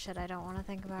category of shit I don't want to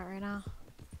think about right now.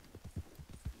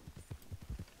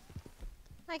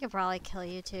 I could probably kill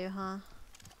you too, huh?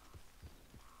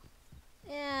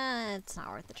 Yeah, it's not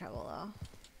worth the trouble though.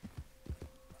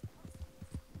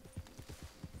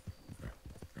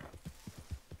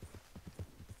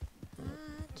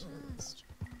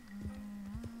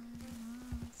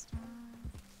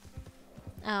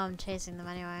 Oh, I'm chasing them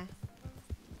anyway.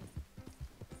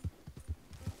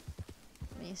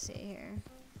 Let me see here.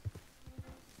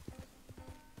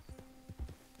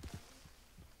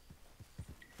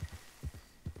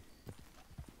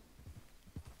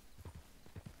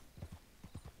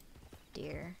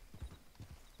 Deer.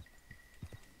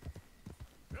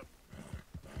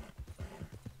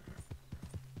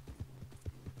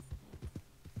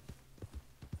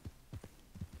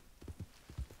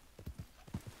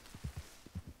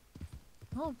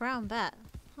 whole brown bat.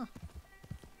 Huh.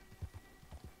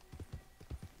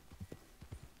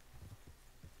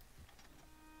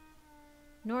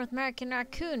 North American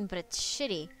raccoon, but it's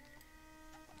shitty.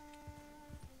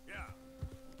 Yeah.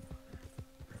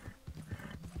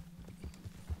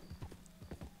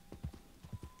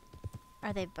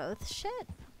 Are they both shit?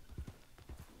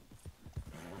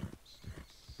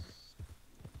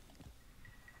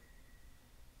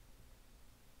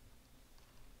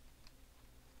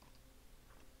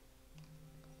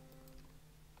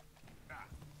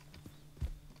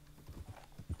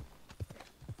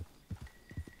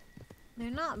 They're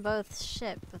not both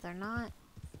shit, but they're not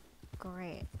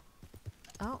great.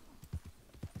 Oh,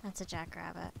 that's a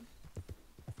jackrabbit.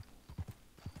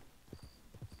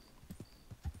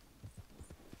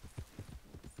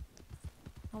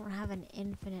 I don't have an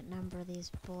infinite number of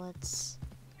these bullets.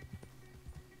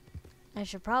 I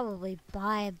should probably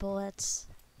buy bullets.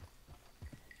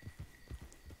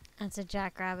 That's a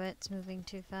jackrabbit. It's moving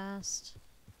too fast.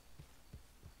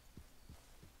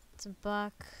 It's a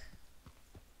buck.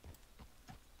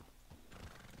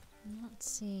 I'm not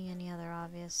seeing any other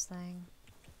obvious thing.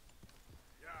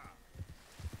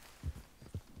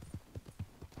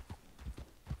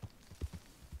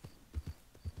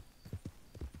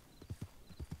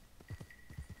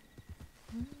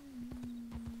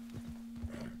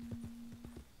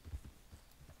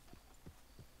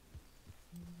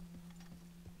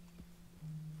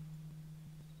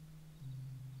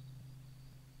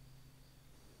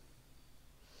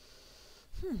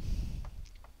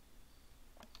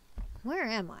 Where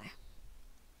am I?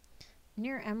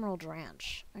 Near Emerald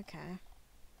Ranch. Okay.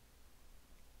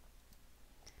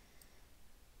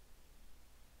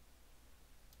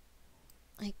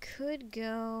 I could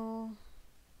go...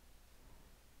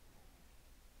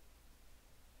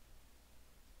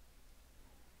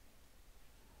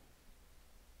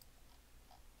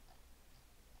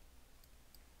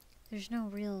 There's no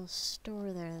real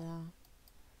store there, though.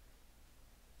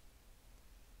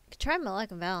 Could try my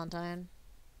luck in Valentine.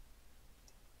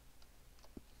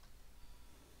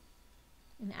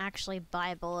 And actually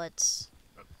buy bullets.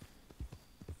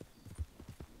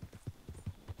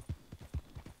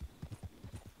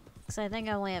 Because I think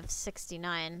I only have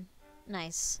 69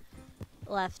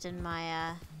 left in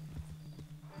my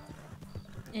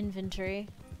inventory.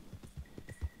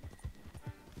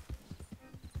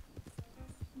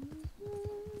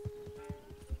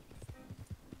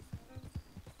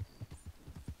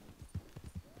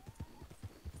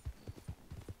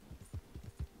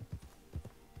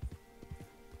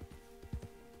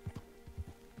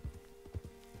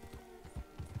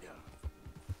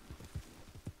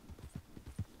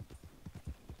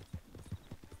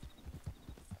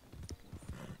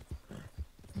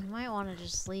 I might want to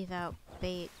just leave out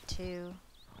bait too.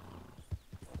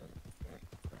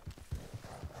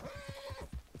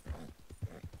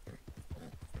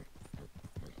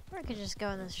 Or I could just go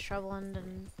in this shrubland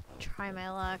and try my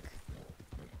luck.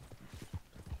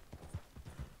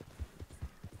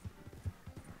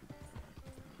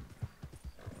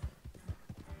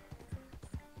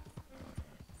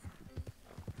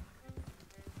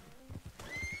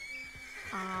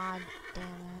 Ah, damn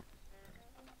it.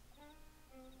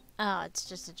 Oh, it's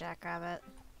just a jackrabbit.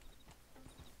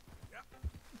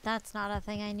 That's not a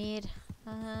thing I need.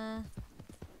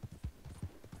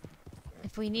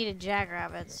 If we needed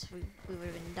jackrabbits, we would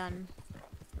have been done.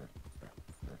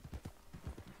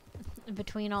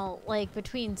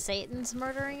 Between Satan's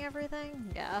murdering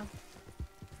everything? Yeah.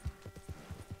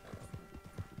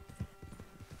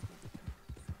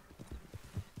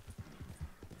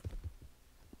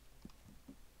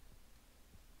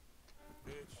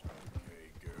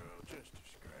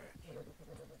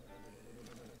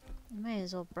 I might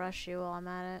as well brush you while I'm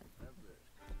at it.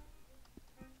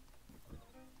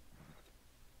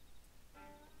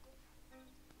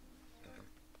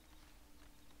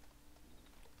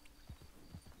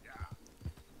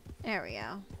 There we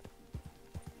go.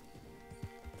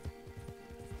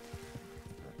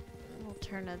 We'll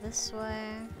turn it this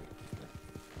way.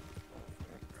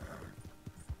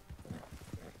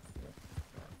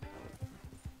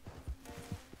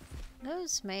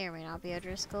 Those may or may not be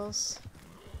O'Driscolls.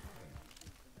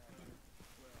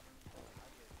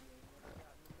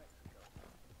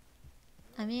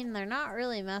 I mean, they're not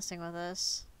really messing with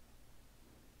us.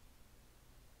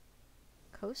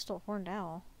 Coastal horned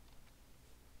owl.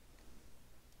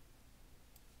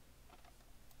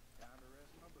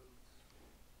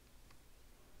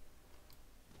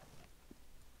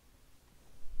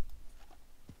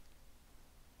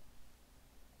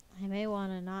 I may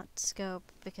want to not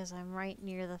scope because I'm right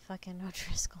near the fucking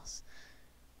O'Driscolls.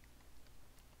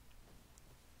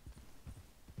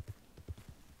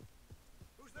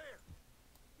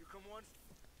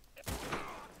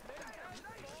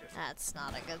 That's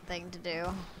not a good thing to do.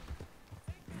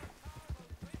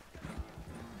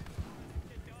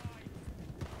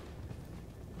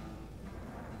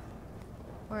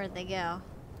 Where'd they go?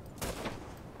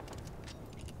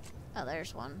 Oh,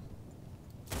 there's one.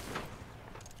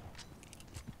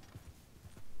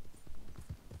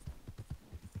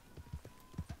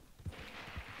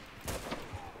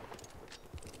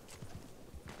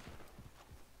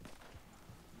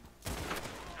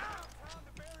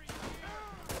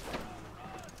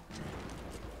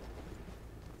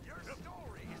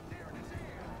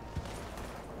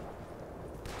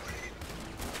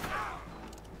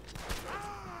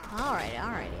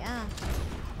 Alright, yeah.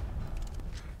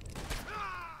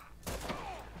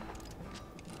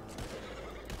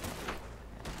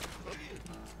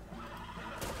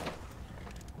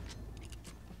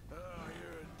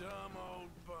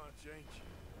 Ain't you?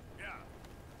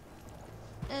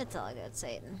 Yeah. It's all good,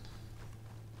 Satan.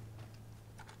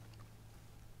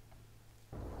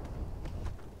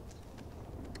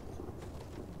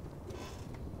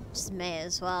 Just may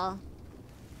as well.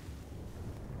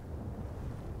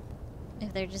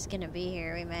 If they're just gonna be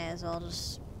here, we may as well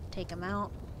just take them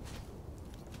out.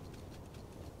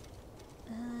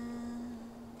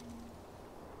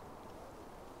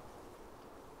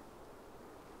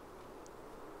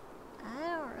 I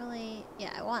don't really...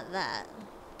 Yeah, I want that.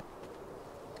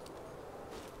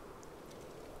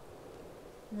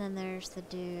 And then there's the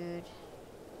dude.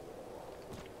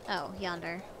 Oh,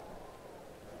 yonder.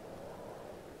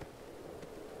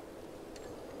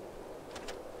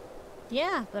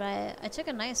 Yeah, but I took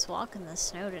a nice walk in the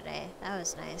snow today. That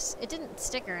was nice. It didn't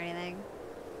stick or anything.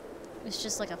 It was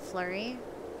just like a flurry.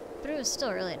 But it was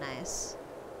still really nice.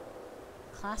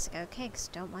 Classic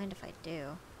oatcakes, don't mind if I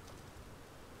do.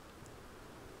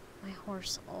 My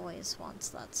horse always wants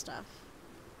that stuff.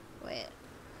 Wait,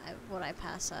 would I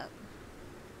pass up?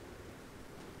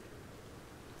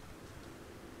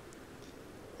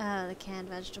 The canned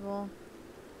vegetable.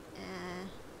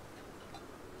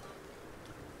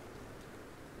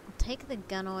 I'll take the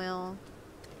gun oil.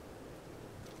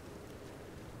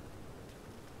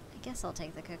 I guess I'll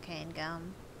take the cocaine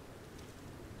gum.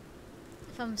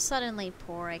 If I'm suddenly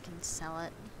poor, I can sell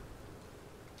it.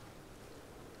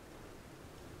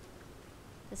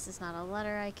 This is not a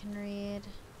letter I can read.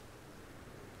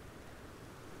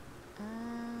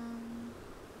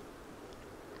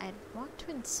 I'd want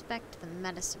to inspect the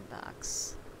medicine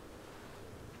box.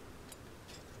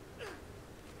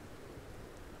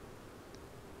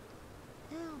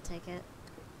 Yeah, I'll take it.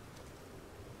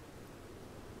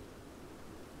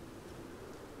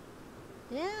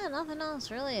 Yeah, nothing else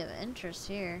really of interest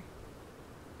here.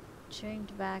 Chewing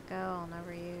tobacco, I'll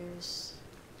never use.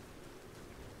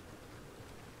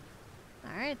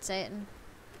 Alright, Satan.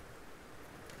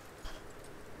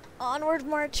 Onward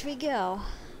march we go.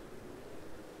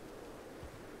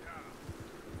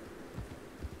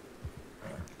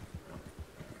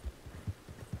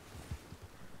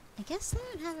 I guess they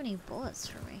don't have any bullets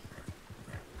for me.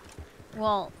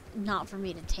 Well, not for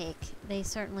me to take. They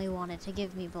certainly wanted to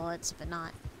give me bullets, but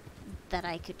not that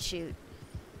I could shoot.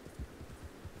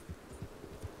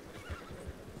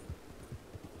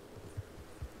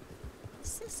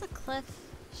 Is this a cliff?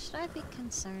 Should I be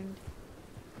concerned?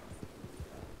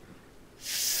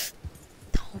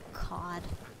 Oh god.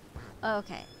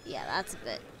 Okay, yeah, that's a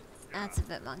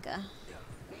bit monka.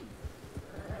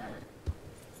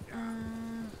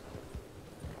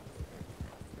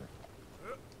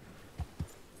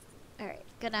 Alright,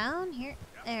 go down here.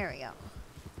 There we go.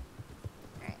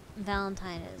 Alright,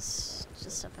 Valentine is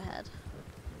just up ahead.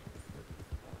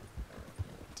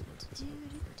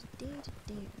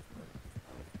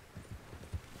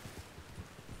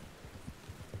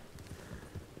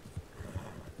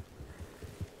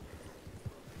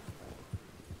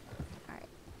 Alright,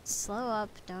 slow up,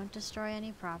 don't destroy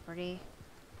any property.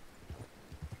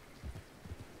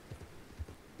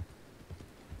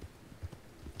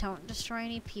 Don't destroy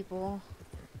any people.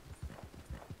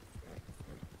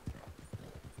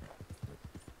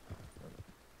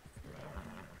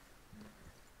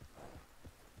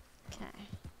 Okay.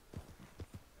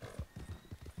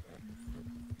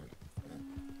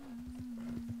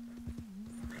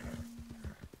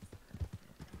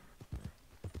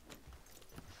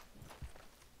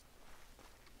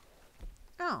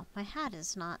 Oh, my hat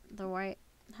is not the right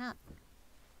hat.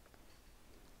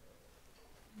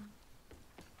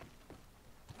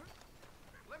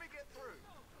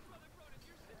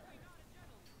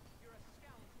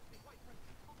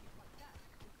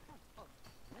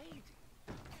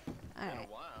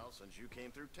 Since you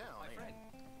came through town, ain't it?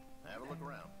 Have a look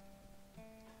around.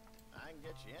 I can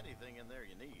get you anything in there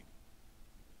you need.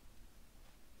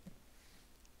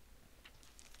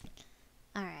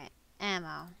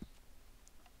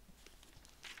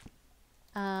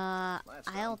 Last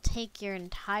I'll time. take your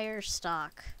entire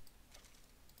stock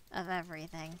of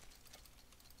everything.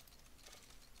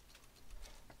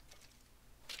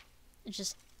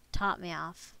 Just top me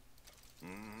off.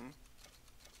 Mm-hmm.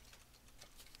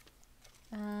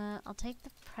 I'll take the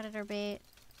predator bait.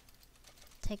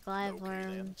 Take live Okay,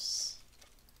 then. worms.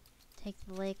 Take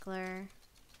the lake lure.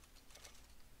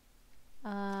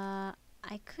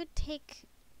 I could take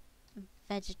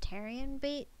vegetarian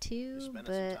bait You're too, spending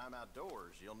but some time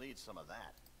outdoors. You'll need some of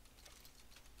that.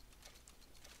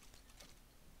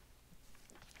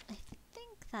 I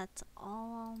think that's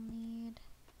all I'll need.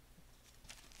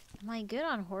 Am I good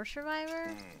on Horse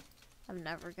Survivor? I'm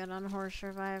never good on Horse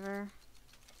Survivor.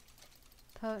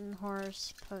 Potent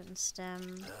horse, potent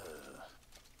stem.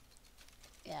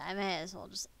 Yeah, I may as well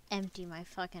just empty my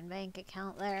fucking bank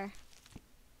account there.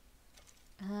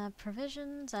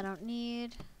 Provisions I don't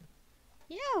need.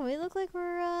 Yeah, we look like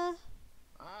we're I'll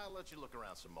let you look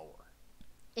around some more.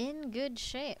 in good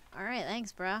shape. Alright,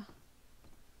 thanks, bro.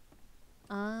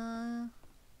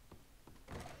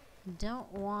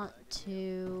 Don't want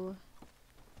to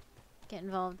get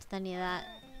involved with any of that.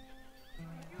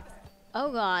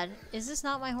 Oh god, is this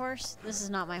not my horse? This is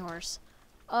not my horse.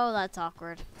 Oh, that's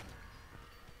awkward.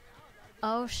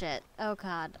 Oh shit. Oh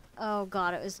god. Oh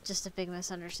god, it was just a big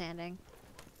misunderstanding.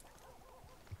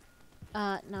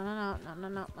 No, no, no, no, no, no,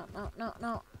 no, no, no,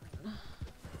 no.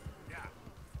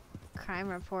 Crime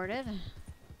reported.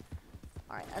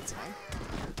 Alright, that's fine.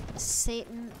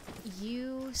 Satan,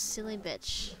 you silly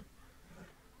bitch.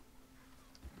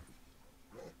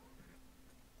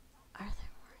 Are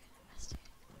there more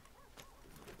investigating?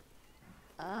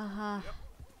 Uh-huh.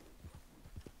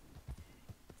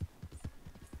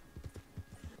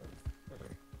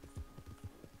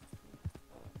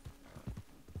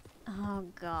 Oh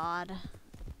god.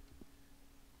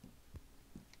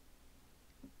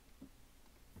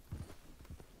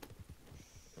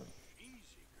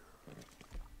 Easy, girl.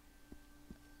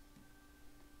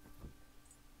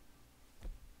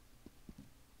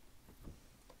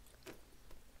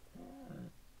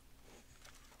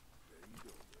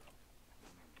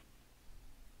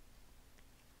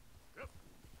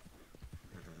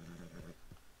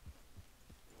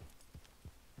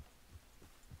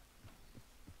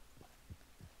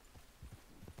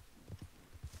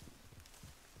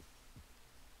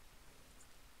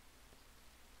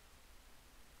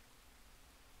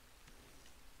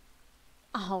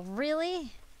 Oh,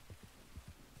 really?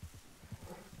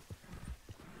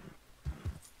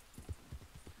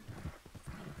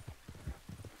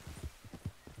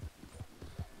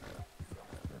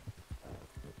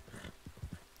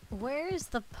 Where's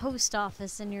the post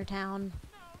office in your town?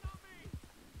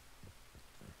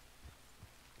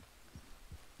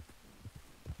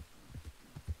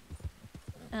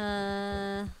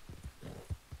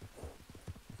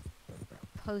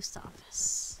 Post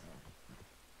office.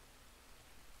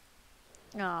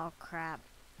 Oh, crap.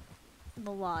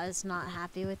 The law is not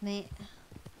happy with me.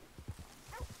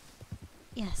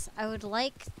 Yes, I would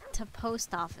like to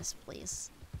post office, please.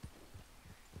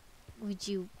 Would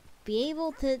you be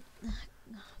able to...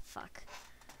 Fuck.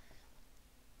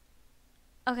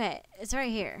 Okay, it's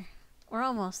right here. We're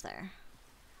almost there.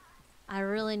 I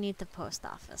really need the post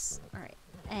office. Alright.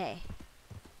 Hey.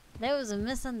 There was a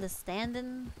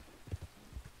misunderstanding.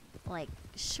 Like,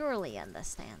 surely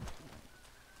understand.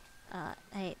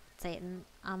 Hey, Satan.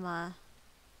 I'ma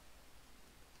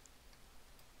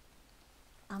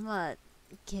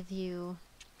give you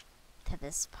to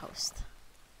this post.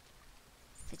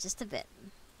 For just a bit.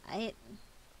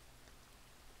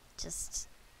 Just...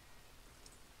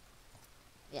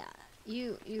 Yeah,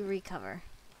 you recover.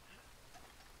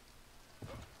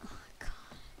 Oh, God.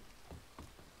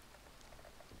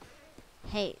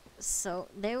 Hey, so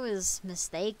there was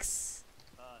mistakes.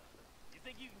 You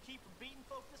think you can keep from beating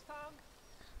folk this time?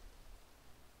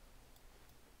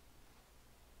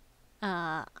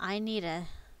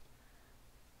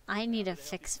 I need to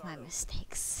fix my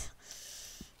mistakes.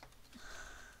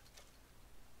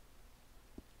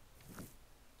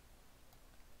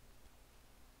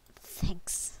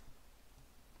 Thanks.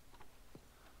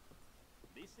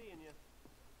 Be seeing you.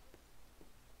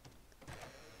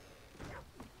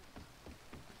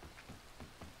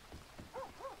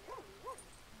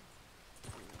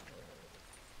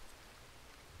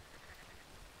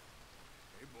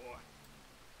 Hey, boy.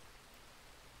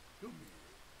 Come here.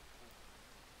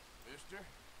 Mister?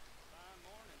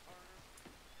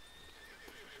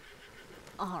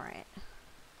 Alright.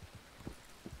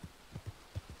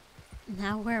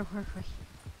 Now where were we?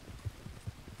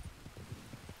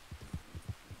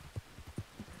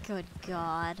 Good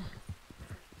God.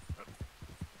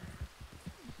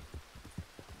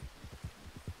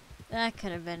 That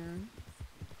could have been...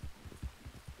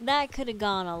 That could have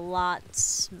gone a lot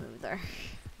smoother.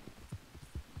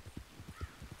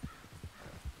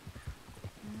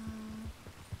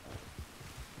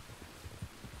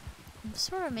 I'm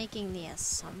sort of making the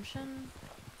assumption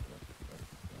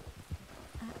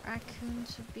that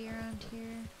raccoons would be around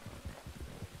here.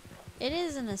 It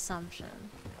is an assumption.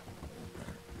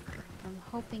 I'm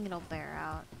hoping it'll bear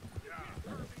out.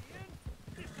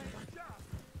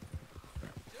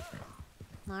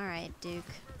 Alright, Duke.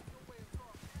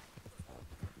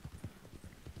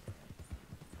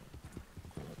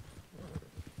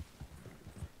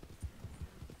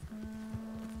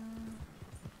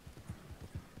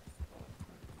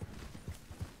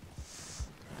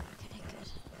 Okay, good.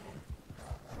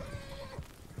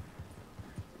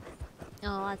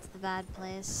 Oh, that's the bad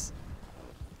place.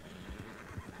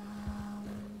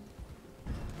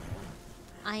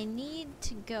 I need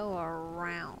to go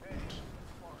around.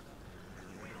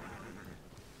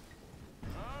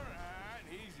 Alright,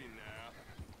 easy now.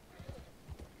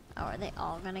 Oh, are they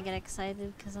all gonna get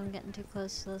excited because I'm getting too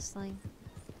close to this thing?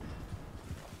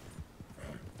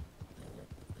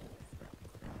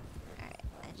 Alright,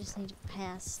 I just need to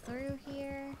pass through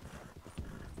here.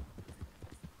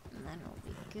 And then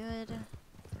we'll be good.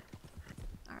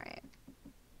 Alright.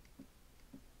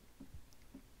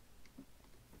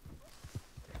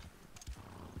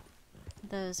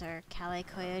 Those are Cali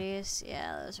coyotes.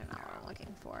 Yeah, those are not what I'm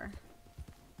looking for.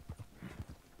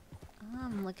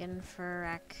 I'm looking for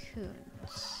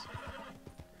raccoons.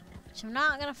 Which I'm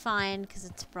not gonna find because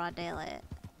it's broad daylight.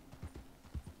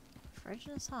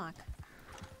 Virginous hawk.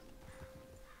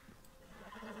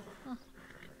 Huh.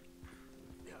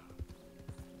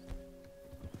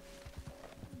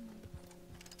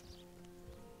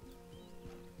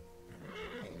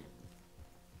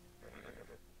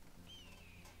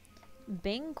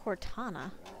 Bing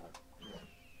Cortana.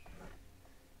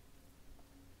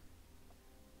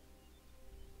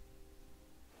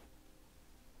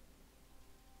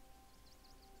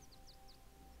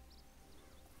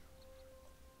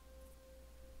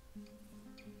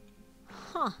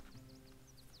 Huh.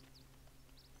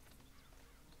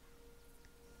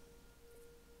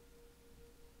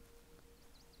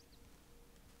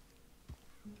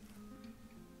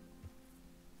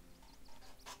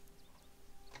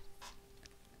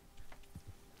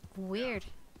 Weird.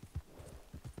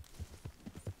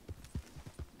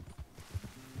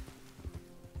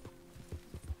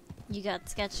 You got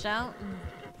sketched out?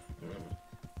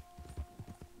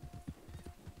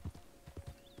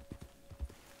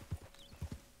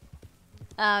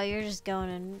 Oh, you're just going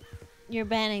and you're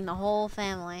banning the whole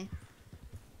family.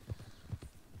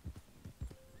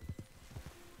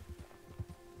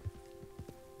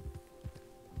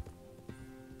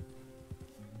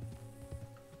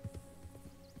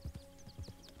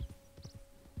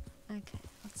 Okay,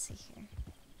 let's see here.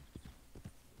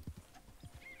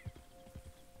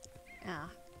 Ah,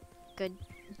 good.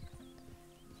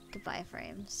 Goodbye,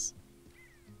 frames.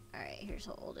 Alright, here's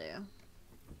what we'll do.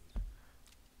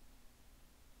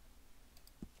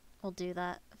 We'll do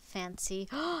that fancy.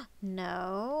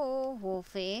 No,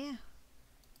 Wolfie.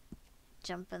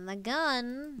 Jumping the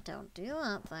gun. Don't do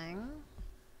that thing.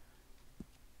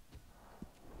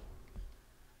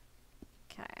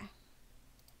 Okay.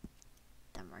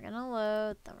 Then we're gonna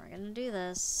load. Then we're gonna do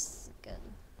this. Good.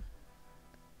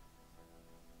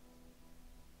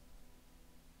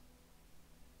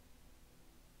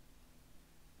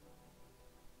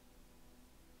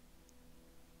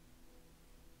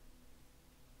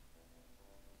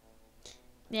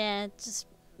 Yeah, it's just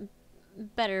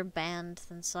better banned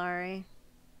than sorry.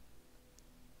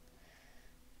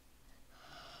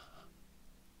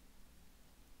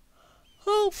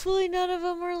 Hopefully none of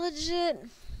them are legit.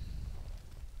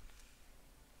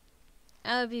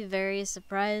 I would be very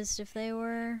surprised if they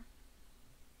were.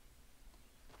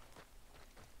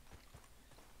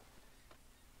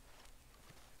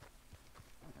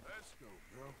 Let's go,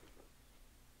 bro.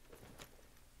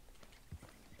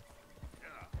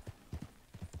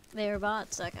 They were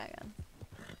bots? Okay, good.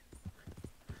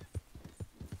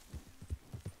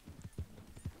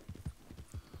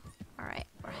 Alright,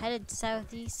 we're headed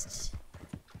southeast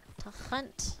to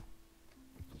hunt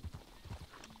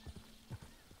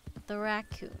the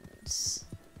raccoons,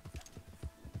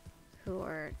 who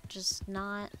are just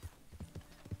not...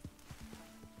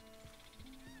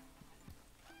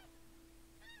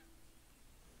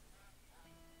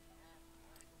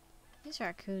 These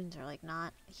raccoons are like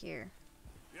not here.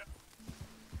 Yep.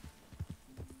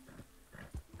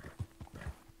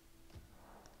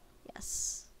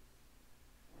 Yes.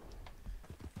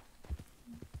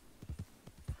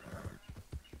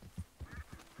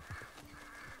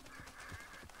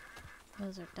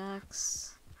 Those are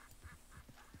ducks.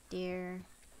 Deer.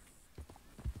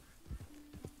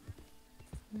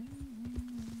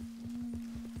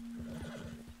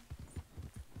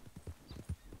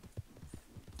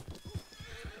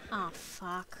 Oh,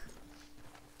 fuck.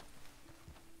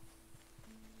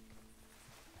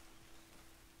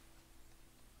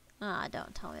 Ah,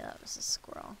 don't tell me that was a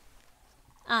squirrel.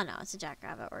 Oh no, it's a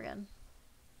jackrabbit. We're good.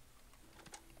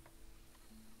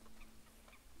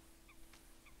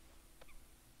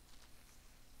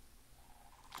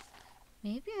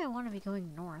 Maybe I want to be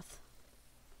going north.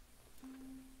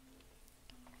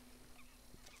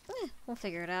 We'll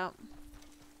figure it out.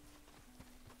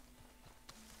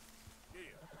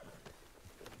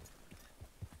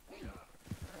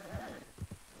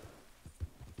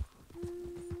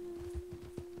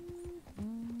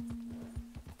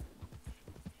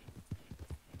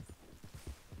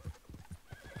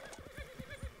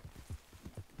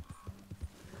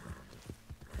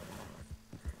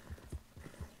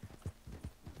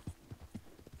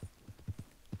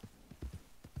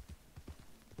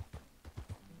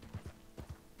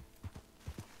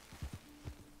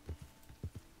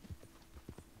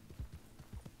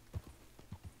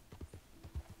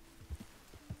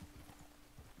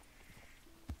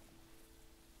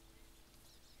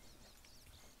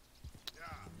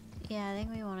 Yeah, I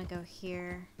think we want to go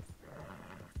here.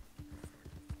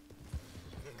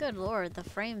 Good lord, the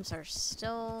frames are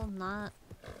still not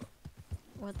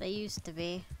what they used to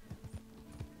be.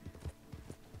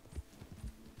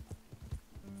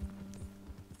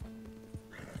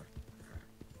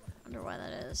 Wonder why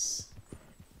that is.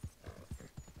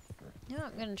 You know,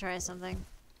 I'm gonna try something.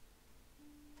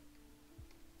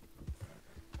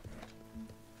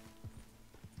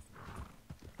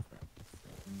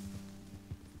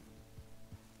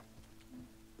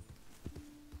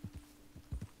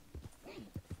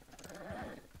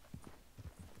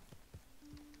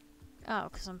 Oh,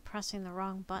 because I'm pressing the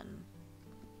wrong button.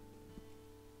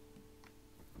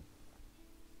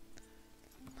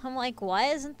 I'm like, why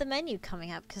isn't the menu coming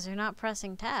up? Because you're not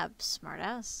pressing tab,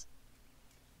 smartass.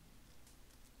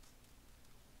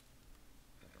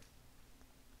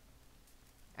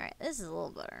 Alright, this is a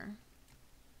little better.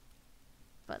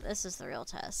 But this is the real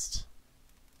test.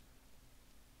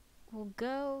 We'll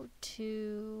go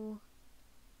to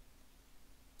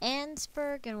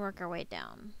Ansburg and work our way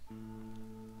down.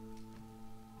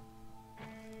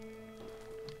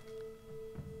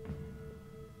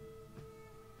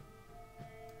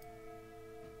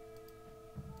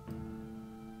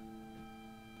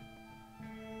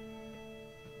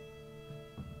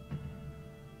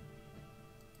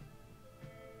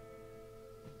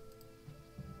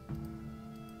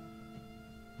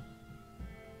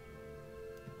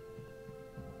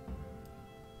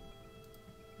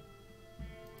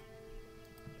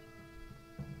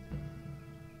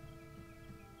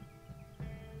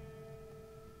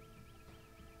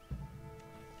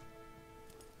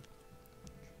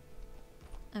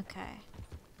 Okay.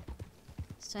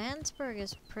 Sandsburg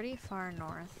is pretty far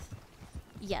north.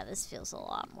 Yeah, this feels a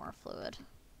lot more fluid.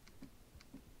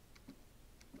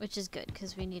 Which is good,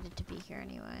 because we needed to be here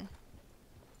anyway.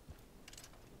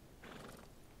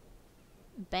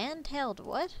 Band-tailed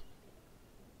what?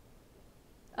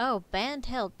 Oh,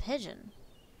 band-tailed pigeon.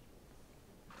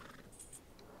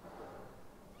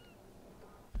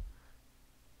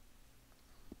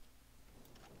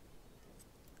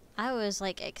 I was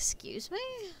like, excuse me?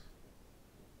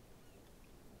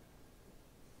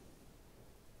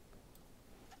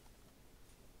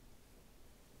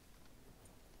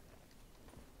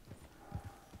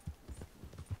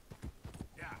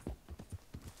 Yeah.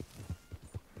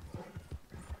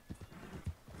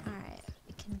 Alright,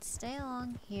 we can stay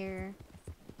along here.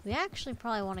 We actually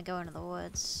probably want to go into the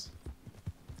woods.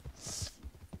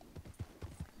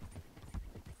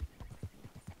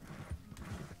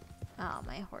 Oh,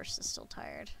 my horse is still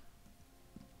tired.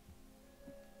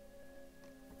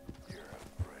 You're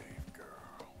a brave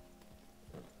girl.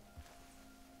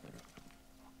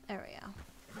 There we go.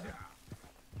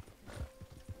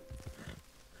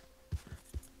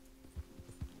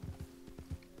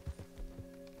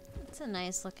 It's a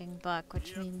nice looking buck,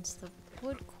 which means the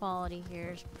wood quality here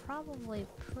is probably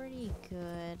pretty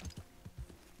good.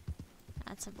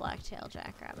 That's a black-tailed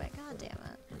jackrabbit. God damn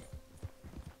it.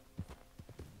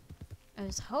 I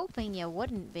was hoping you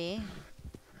wouldn't be.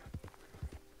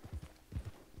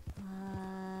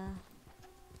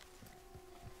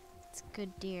 It's a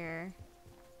good deer.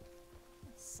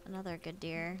 It's another good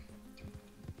deer.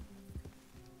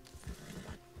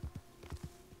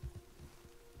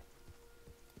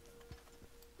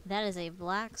 That is a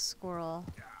black squirrel.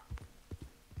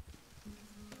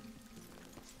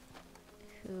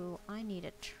 I need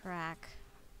a track.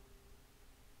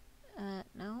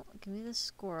 No, give me the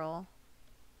squirrel.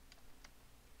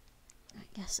 I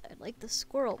guess I'd like the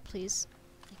squirrel, please.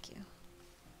 Thank you.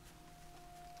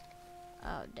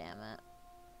 Oh, damn it.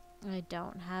 I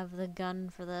don't have the gun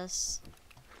for this.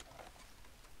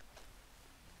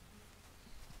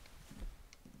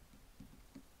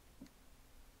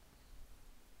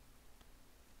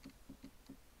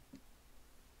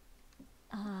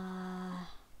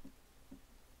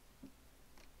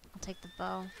 I'll take the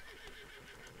bow.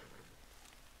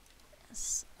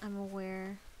 Yes, I'm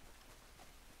aware.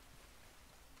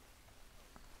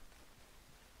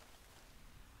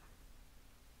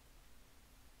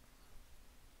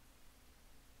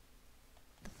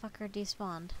 The fucker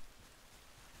despawned.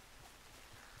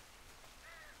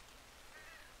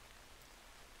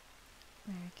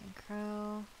 American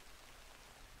Crow.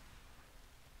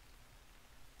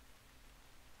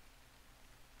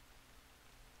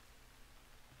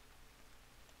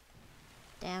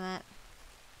 Damn it.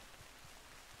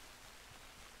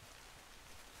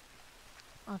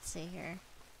 Let's see here.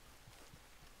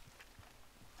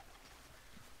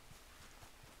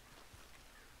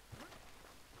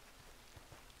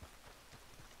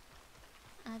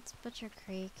 That's Butcher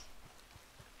Creek.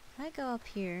 Can I go up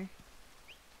here?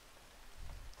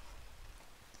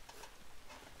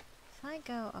 If I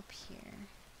go up here...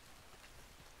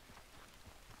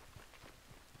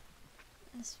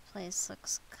 This place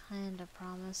looks kinda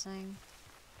promising.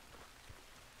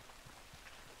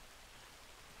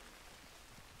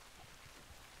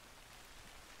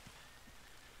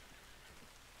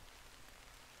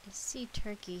 I see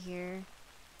turkey here.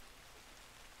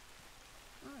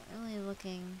 Not really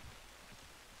looking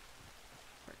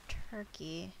for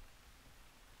turkey.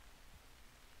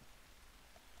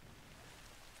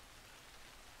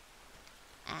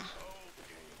 Ah.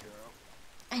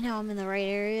 I know I'm in the right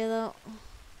area though.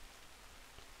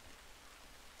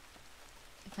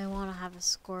 If I want to have a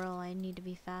squirrel, I need to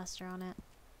be faster on it.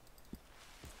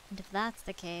 And if that's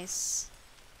the case,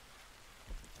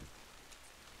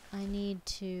 I need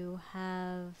to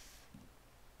have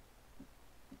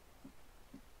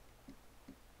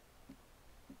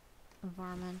a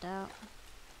varmint out.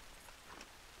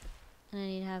 And I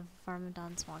need to have varmint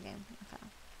on small game. Okay.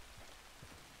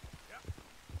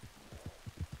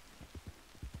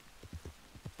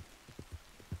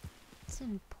 It's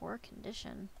in poor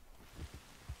condition.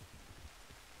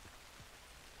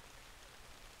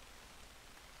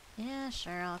 Yeah,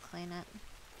 sure, I'll clean it.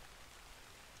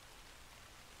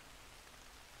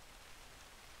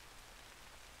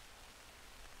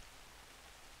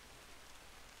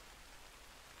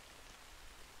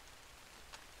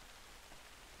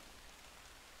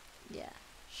 Yeah,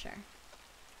 sure.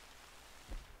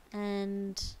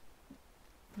 And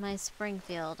my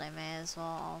Springfield I may as well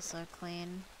also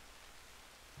clean.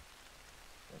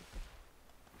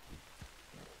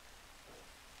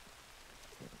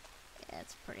 Yeah,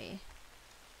 it's pretty.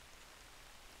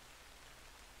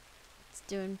 It's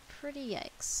doing pretty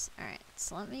yikes. Alright,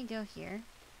 so let me go here.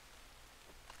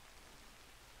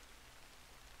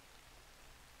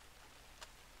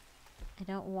 I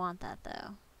don't want that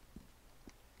though.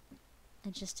 I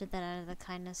just did that out of the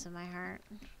kindness of my heart.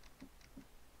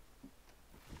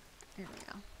 There we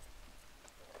go.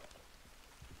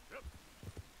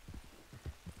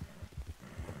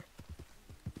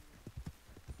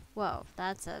 Whoa,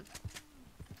 that's a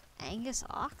Angus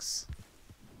ox?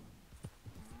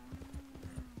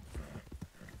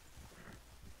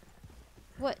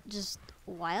 What, just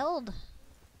wild?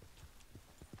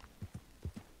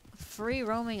 Free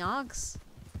roaming ox?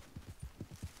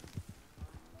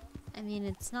 I mean,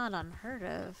 it's not unheard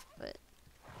of, but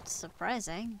it's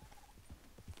surprising.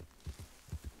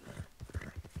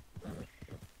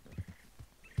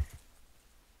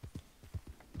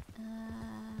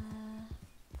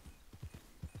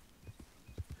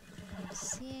 I'm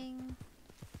seeing...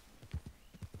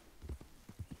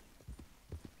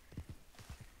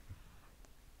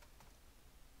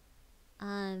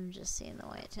 I'm just seeing the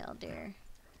white-tailed deer.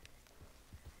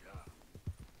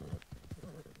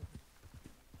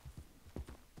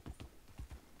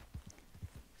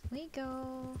 We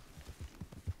go...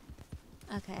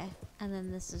 Okay, and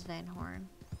then this is Van Horn.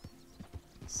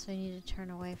 So we need to turn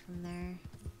away from there.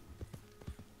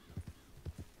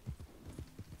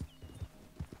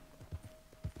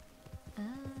 I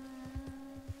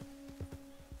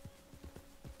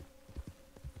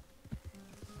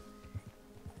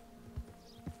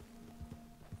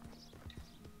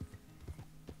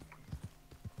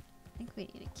think we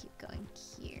need to keep going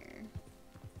here.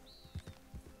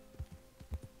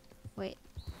 Wait.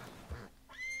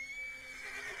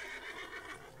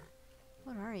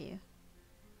 What are you?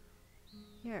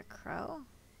 You're a crow?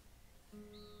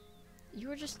 You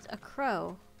were just a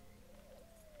crow.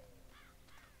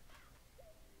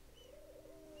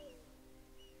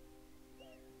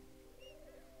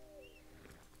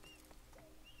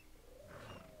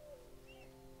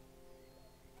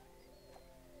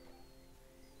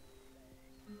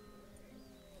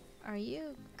 Are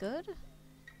you good?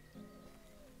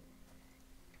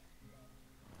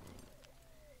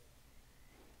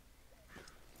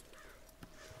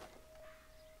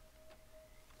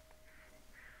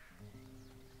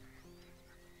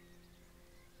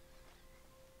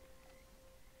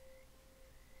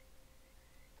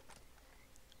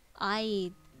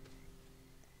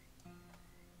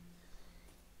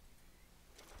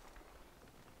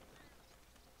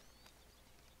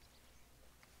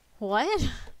 What?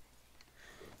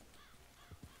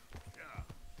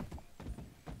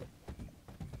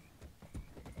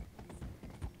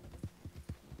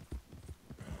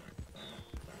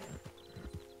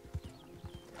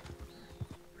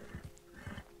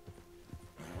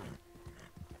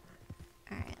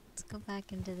 Alright, let's go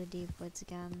back into the deep woods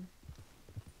again.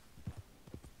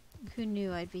 Who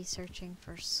knew I'd be searching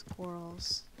for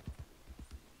squirrels?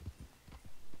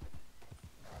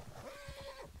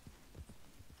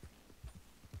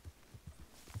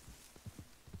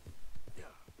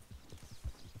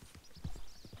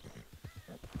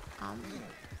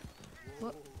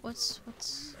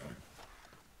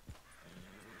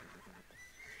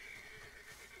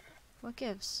 What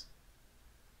gives?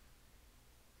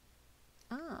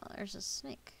 Oh, there's a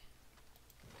snake.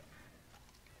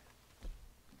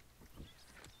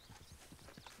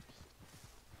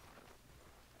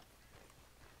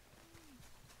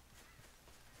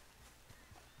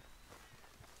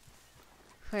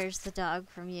 Where's the dog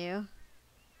from you?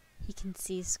 He can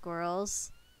see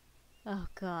squirrels. Oh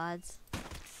god.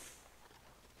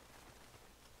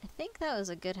 I think that was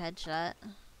a good headshot.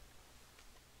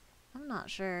 I'm not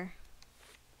sure.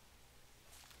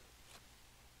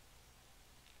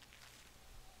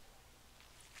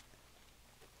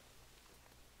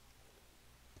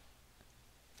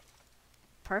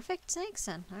 Perfect snakes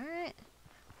then. Alright.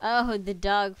 Oh, the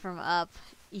dog from up.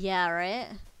 Yeah, right?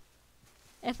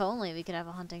 If only we could have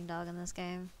a hunting dog in this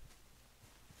game.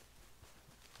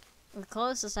 The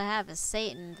closest I have is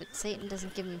Satan, but Satan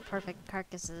doesn't give me perfect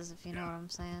carcasses, if you know what I'm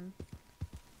saying.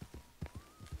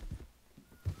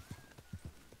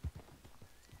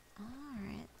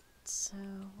 Alright, so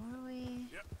where are we?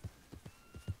 Yep.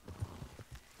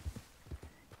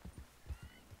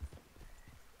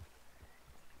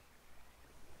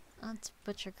 That's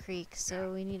Butcher Creek,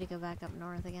 so we need to go back up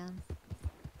north again.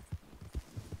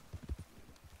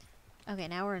 Okay,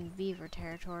 now we're in beaver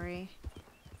territory,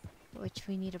 which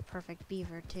we need a perfect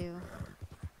beaver too.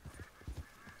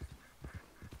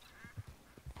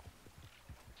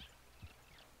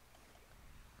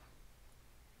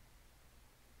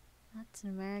 That's an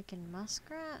American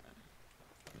muskrat.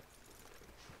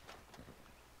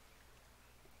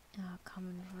 Oh,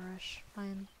 common rush.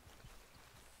 Fine.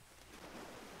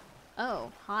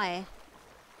 Oh, hi.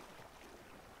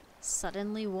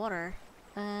 Suddenly water.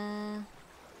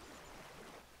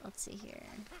 Let's see here.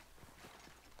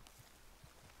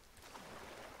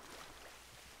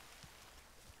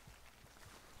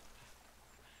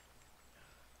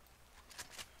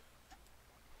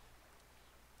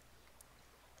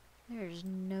 There's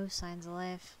no signs of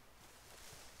life.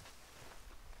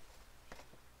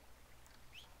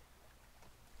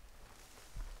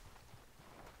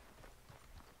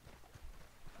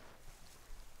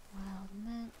 Wild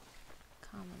mint,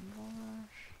 common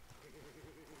bulrush.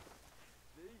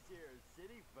 These here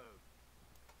city folk,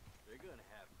 they're gonna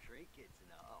have trinkets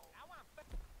and all. I want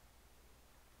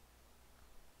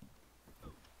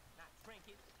food, not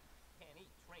trinkets. Can't eat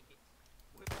trinkets.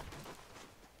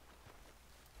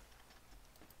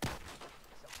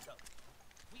 So,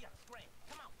 we gotta scram.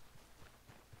 Come on.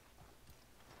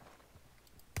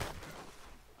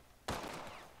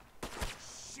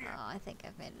 Oh, I think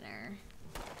I've made an error.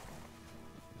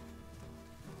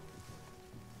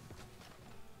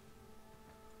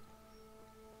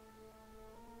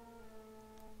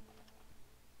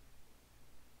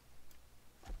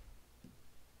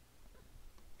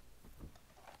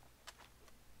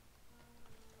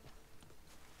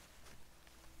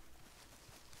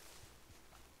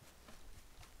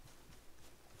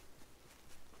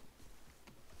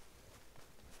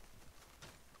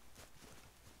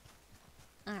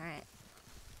 Alright.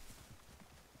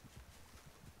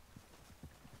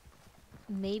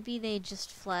 Maybe they just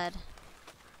fled.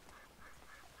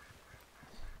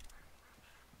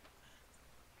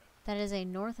 That is a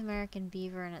North American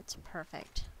beaver and it's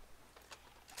perfect.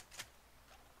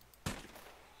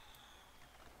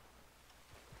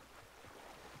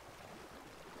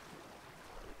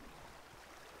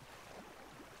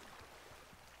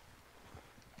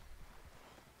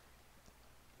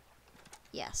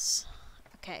 Yes.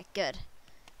 Okay, good.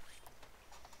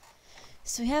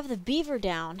 So we have the beaver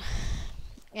down,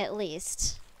 at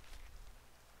least.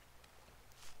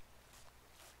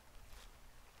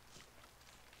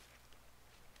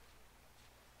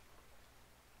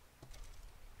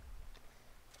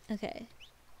 Okay.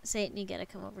 Satan, you gotta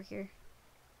come over here.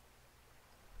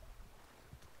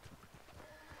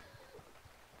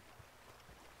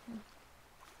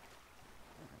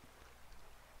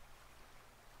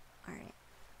 Alright.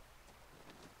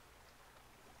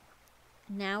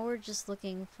 Now we're just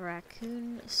looking for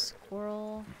raccoon,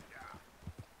 squirrel,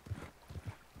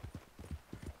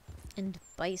 and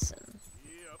bison.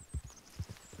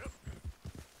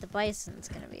 The bison's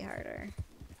gonna be harder.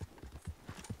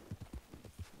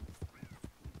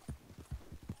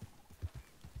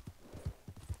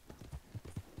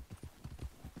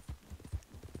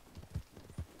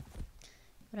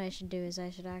 What I should do is I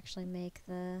should actually make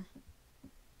the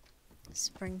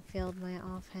Springfield my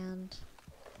offhand.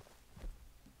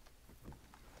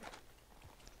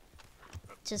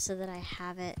 Just so that I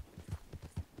have it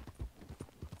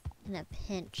in a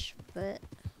pinch, but...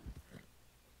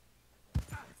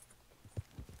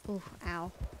 Ooh,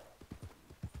 ow.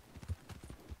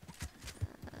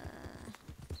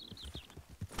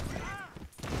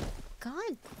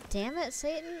 God damn it,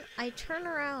 Satan! I turn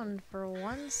around for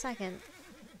 1 second.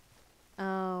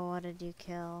 Oh, what did you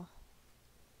kill?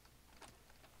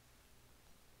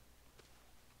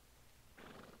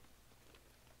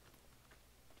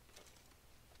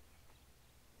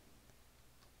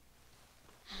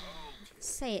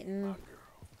 Satan.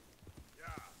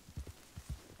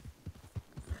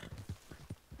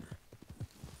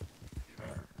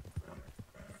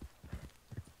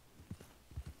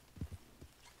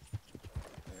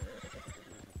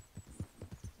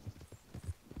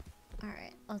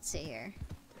 Alright, let's see here.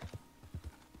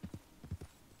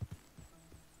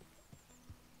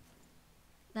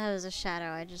 That was a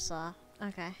shadow I just saw.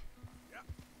 Okay.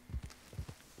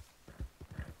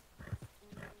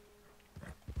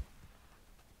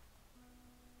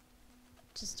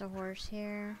 Just a horse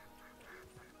here.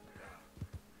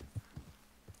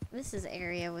 This is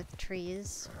area with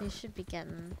trees. We should be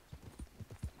getting...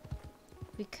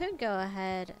 We could go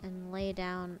ahead and lay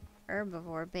down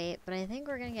herbivore bait, but I think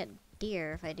we're gonna get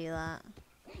deer if I do that.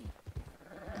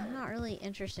 I'm not really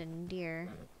interested in deer.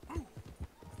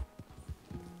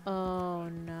 Oh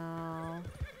no.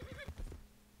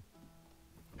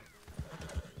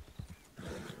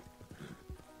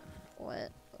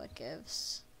 What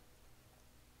gives?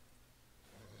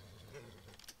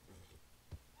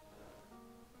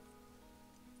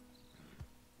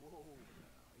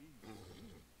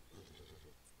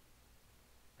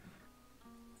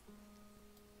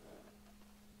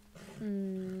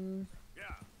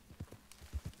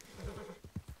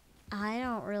 I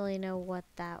don't really know what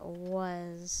that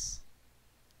was.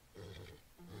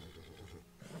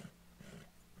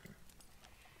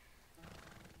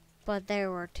 But there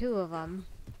were 2 of them.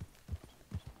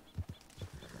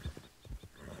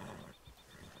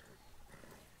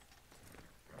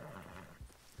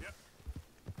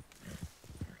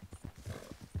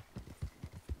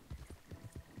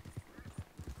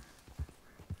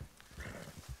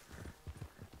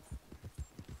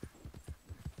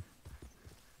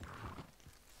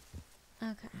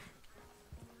 Okay.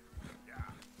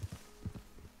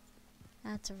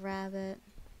 That's a rabbit.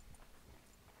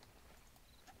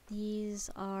 These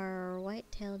are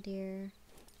white-tailed deer.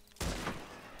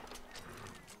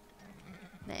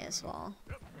 May as well.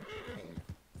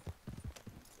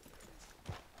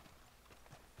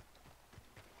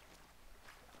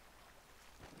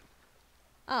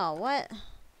 Oh, what?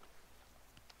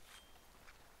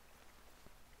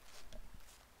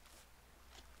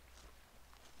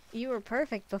 You were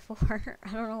perfect before.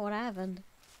 I don't know what happened.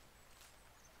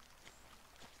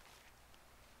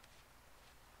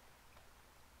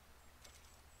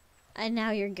 And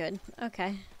now you're good.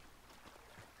 Okay.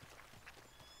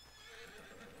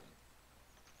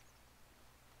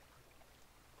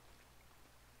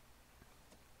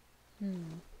 Come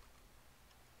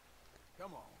on,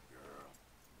 girl.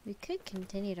 We could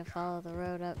continue to follow the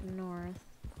road up north.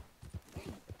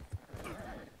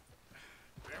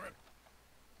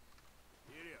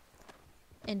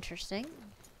 Interesting.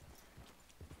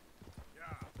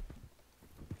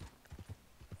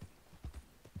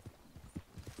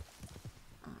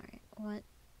 Alright,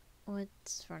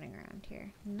 What's running around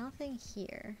here? Nothing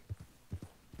here.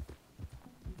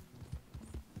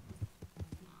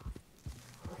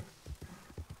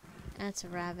 That's a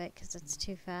rabbit because it's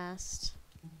too fast.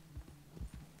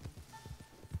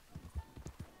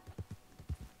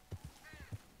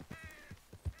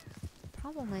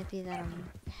 Problem might be that I'm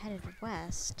headed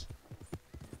west.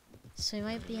 So we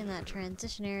might be in that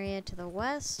transition area to the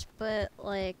west, but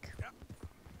like...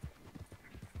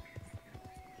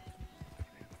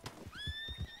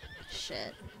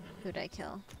 Shit. Who'd I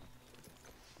kill?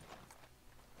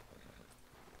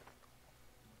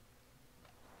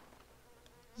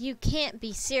 You can't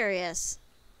be serious.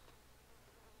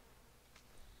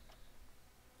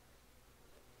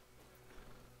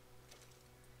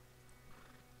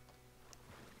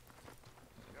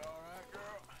 You alright, girl?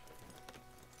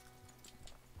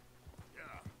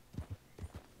 Yeah.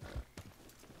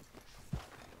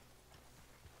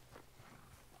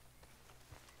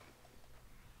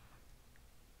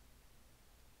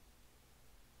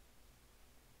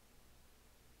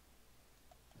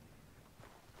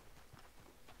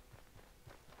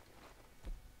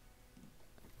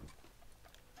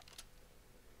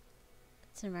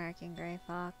 It's an American gray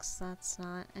fox. That's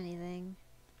not anything.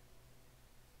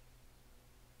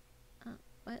 Oh,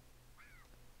 what?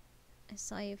 I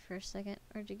saw you for a second.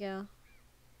 Where'd you go?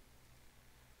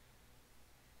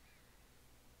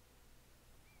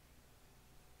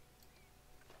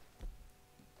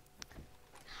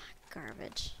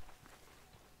 Garbage.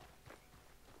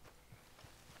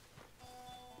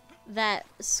 That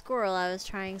squirrel I was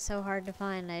trying so hard to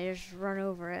find, I just run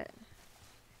over it.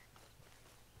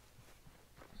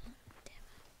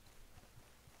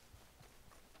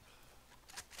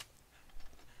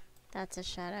 That's a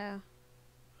shadow.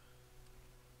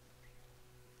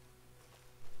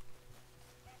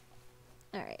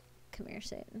 Alright, come here,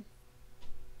 Satan.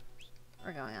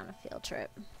 We're going on a field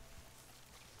trip.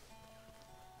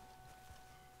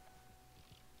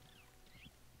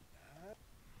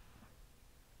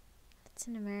 It's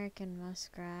an American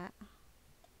muskrat.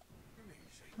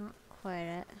 Not quite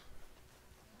it.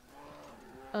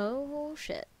 Oh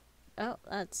shit. Oh,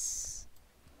 that's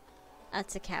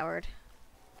a coward.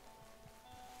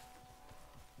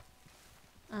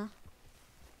 Oh.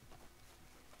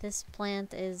 This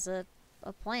plant is a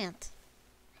plant.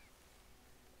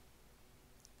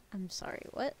 I'm sorry,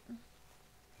 what?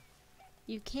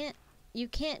 You can't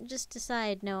just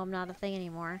decide, no, I'm not a thing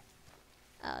anymore.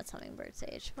 Oh, it's hummingbird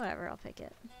sage. Whatever, I'll pick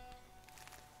it.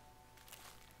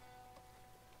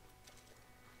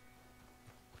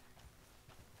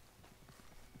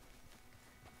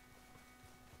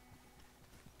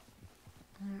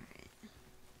 Alright.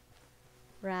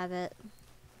 Rabbit.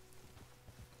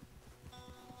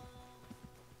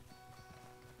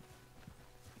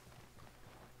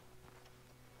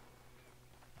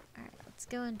 Alright, let's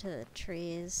go into the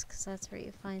trees, because that's where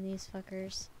you find these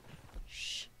fuckers.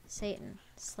 Shh. Satan.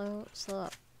 Slow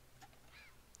up.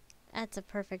 That's a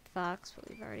perfect fox, but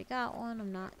we've already got one.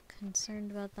 I'm not concerned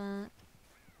about that.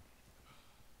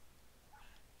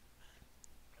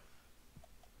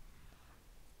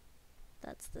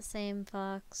 That's the same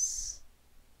fox.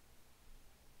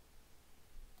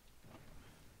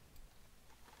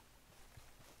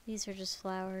 These are just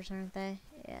flowers, aren't they?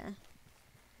 Yeah.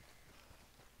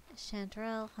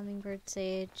 Chanterelle, hummingbird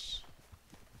sage.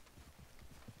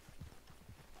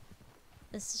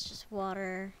 This is just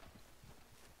water.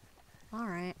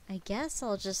 Alright, I guess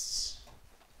I'll just...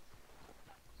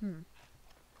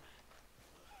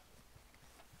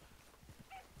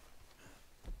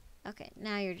 Okay,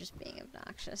 now you're just being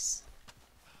obnoxious.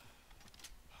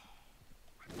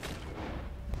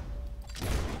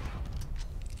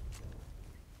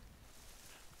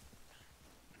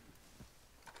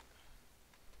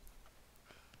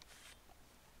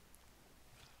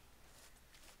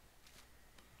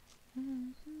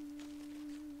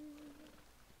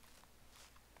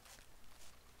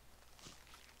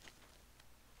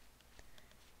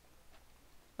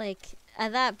 Like,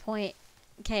 at that point,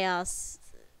 Chaos,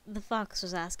 the fox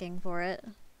was asking for it.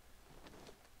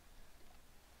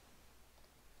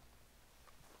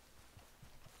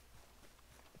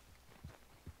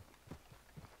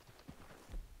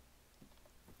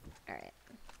 Alright.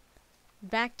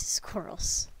 Back to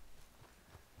squirrels.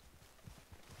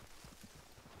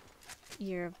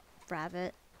 You're a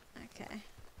rabbit. Okay.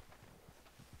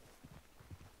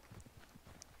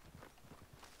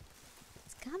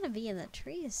 It's gotta be in the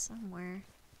trees somewhere.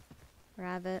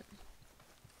 Rabbit.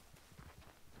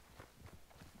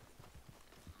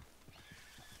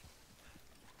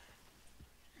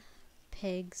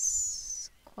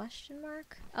 Pigs? Question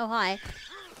mark? Oh, hi.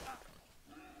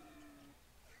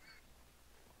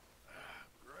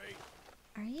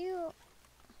 you...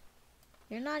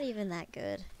 You're not even that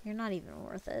good. You're not even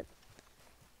worth it.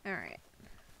 Alright.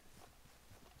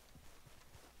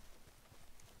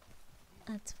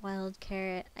 That's wild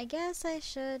carrot. I guess I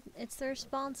should... It's the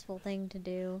responsible thing to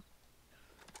do.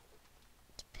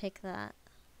 To pick that.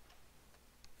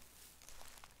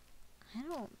 I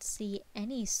don't see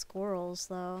any squirrels,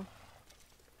 though.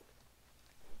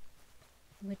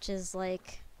 Which is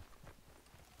like...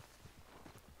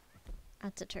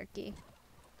 That's a turkey.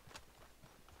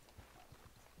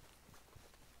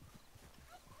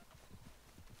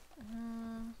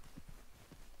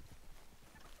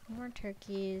 More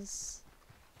turkeys.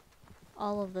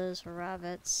 All of those were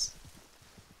rabbits.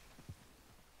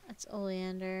 That's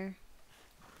oleander.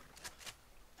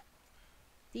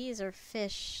 These are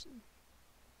fish.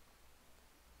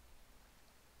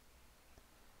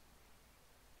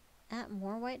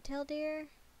 More white-tailed deer?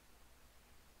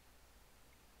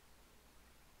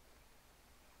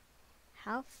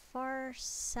 How far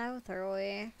south are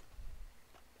we?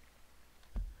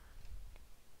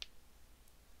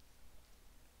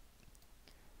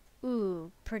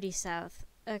 Ooh, pretty south.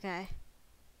 Okay.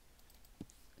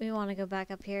 We want to go back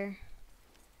up here.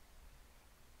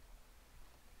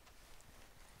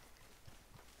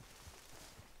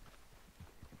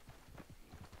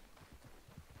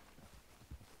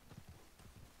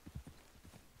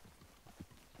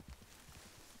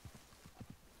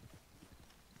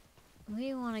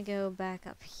 We want to go back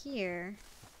up here.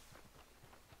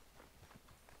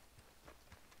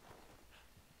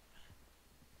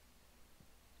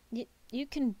 You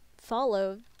can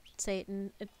follow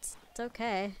Satan. It's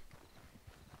okay.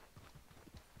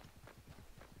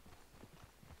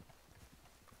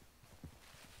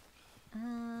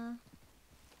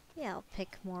 Yeah, I'll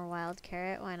pick more wild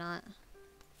carrot. Why not?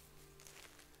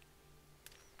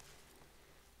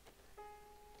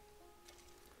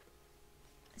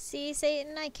 See,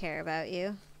 Satan, I care about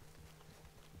you.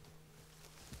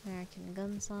 American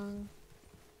gun song.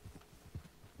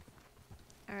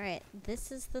 Alright,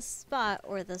 this is the spot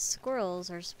where the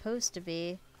squirrels are supposed to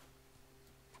be.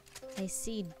 I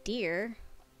see deer.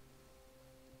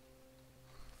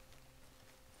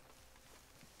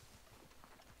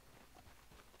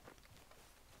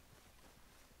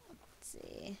 Let's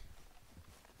see.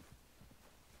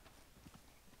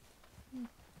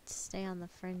 Stay on the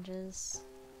fringes.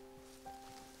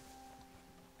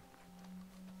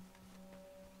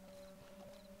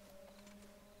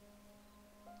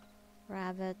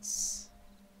 Rabbits.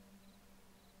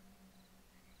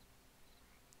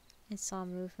 I saw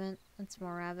movement. That's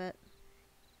more rabbit.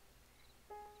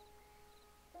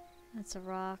 That's a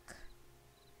rock.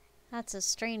 That's a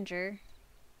stranger.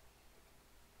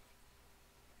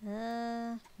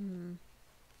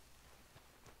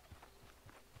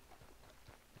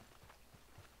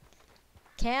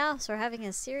 Chaos, we're having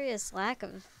a serious lack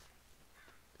of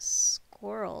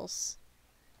squirrels.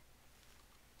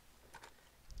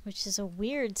 Which is a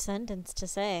weird sentence to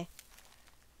say.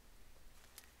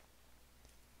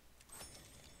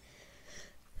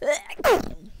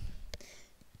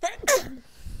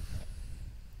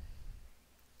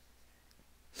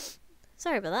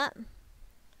 Sorry about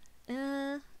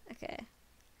that. Okay.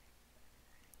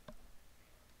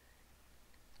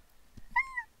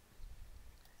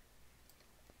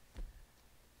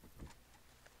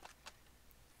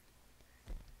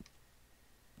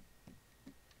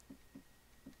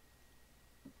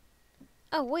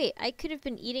 Oh wait, I could have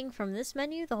been eating from this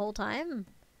menu the whole time?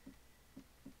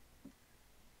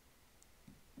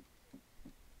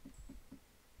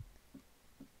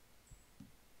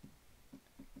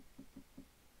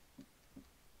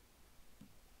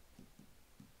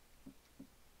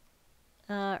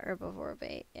 Herbivore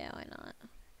bait. Yeah, why not?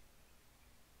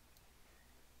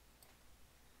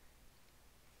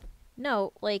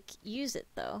 No, like, use it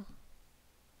though.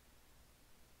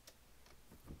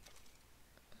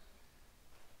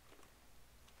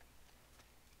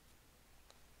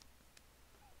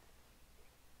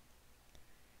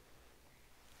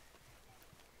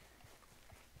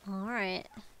 Alright.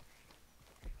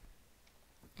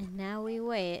 And now we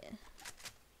wait.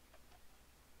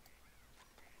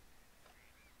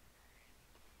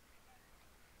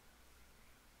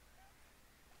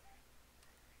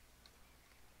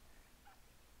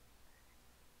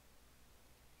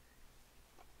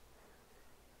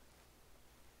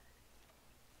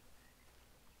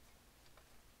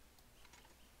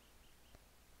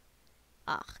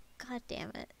 Ah, god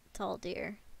damn it. Tall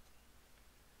deer.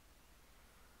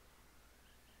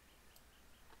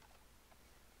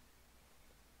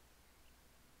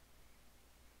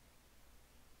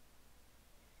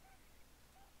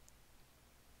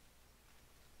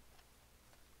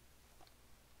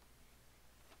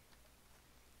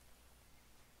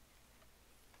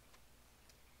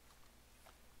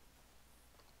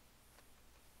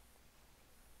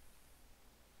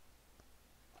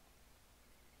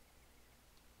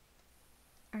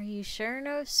 You sure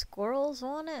no squirrels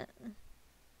on it?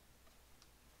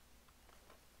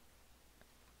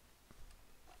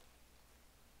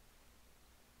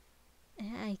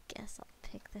 Yeah, I guess I'll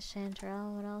pick the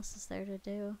chanterelle. What else is there to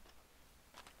do?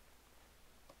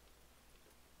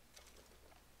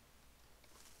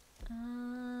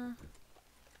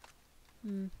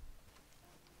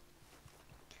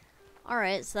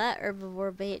 Alright, so that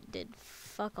herbivore bait did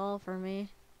fuck all for me.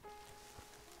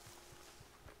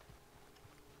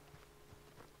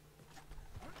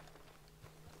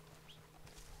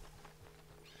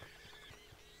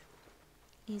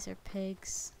 These are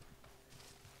pigs.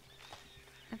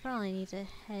 I probably need to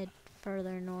head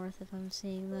further north if I'm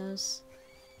seeing those.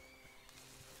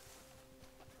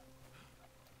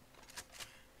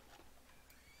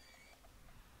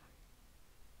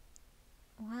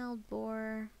 Wild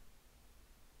boar.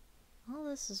 All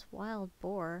this is wild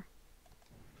boar.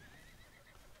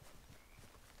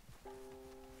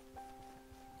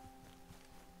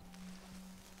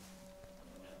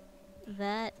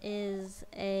 That is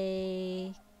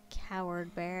a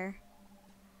coward bear.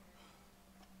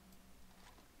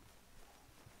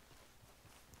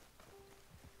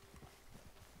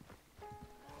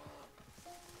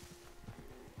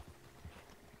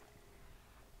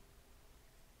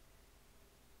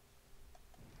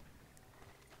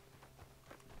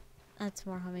 That's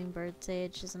more hummingbird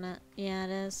sage, isn't it? Yeah,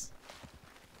 it is.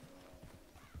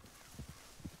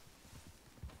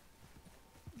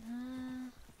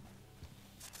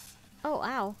 Oh,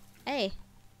 ow. Hey.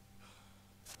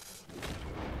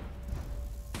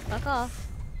 Fuck off.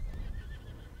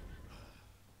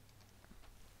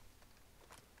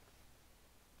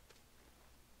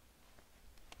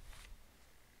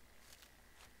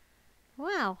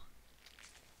 Wow.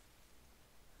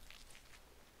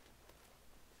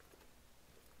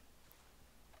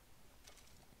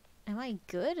 Am I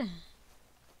good?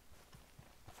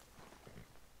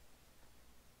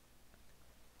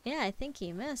 Yeah, I think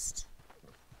he missed.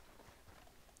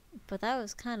 But that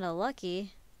was kind of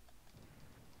lucky.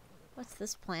 What's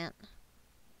this plant?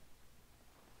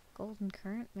 Golden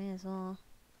currant? May as well.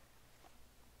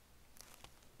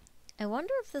 I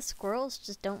wonder if the squirrels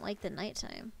just don't like the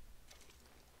nighttime.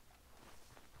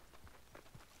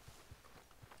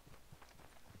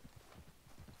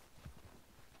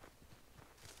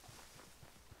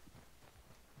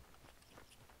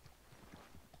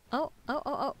 Oh, oh,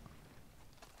 oh, oh.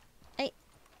 Hey.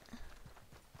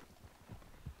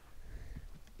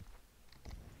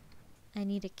 I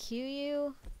need to cue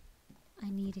you. I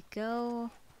need to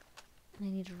go. And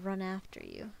I need to run after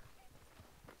you.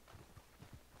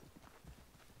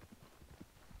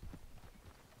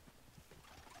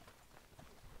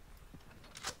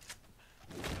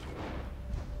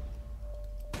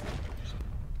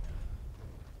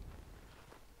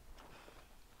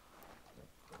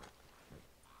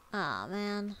 Aw,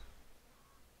 man.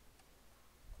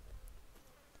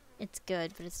 It's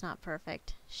good, but it's not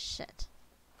perfect. Shit.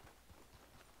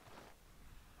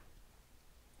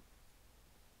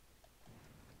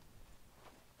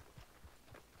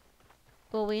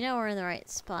 Well, we know we're in the right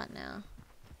spot now.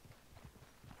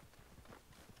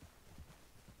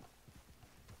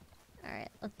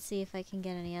 Alright, let's see if I can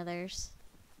get any others.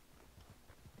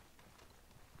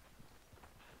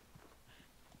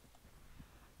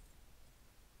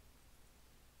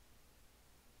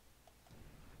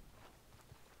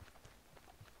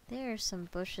 There are some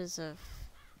bushes of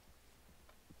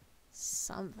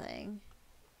something.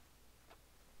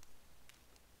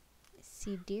 I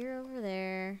see deer over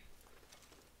there.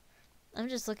 I'm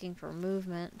just looking for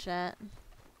movement, chat.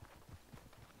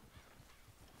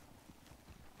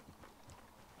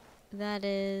 That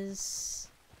is...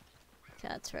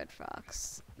 That's red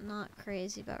fox. Not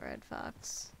crazy about red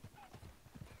fox.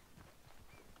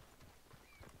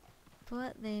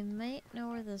 But they might know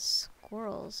where the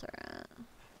squirrels are at.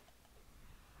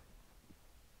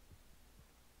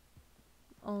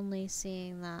 Only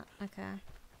seeing that. Okay.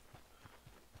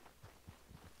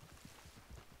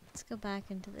 Let's go back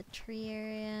into the tree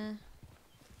area.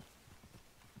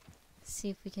 See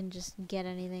if we can just get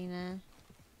anything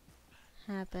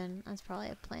to happen. That's probably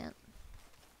a plant.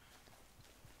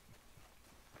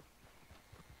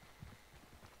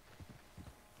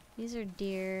 These are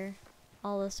deer.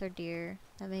 All this are deer.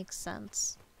 That makes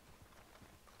sense.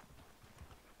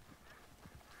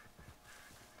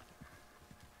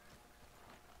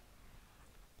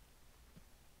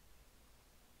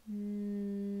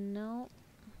 No.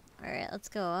 Alright, let's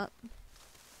go up.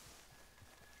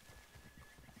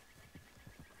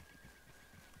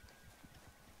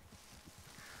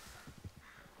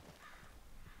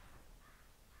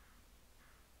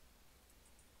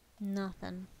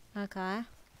 Nothing. Okay.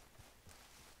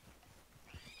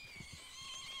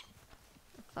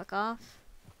 Fuck off.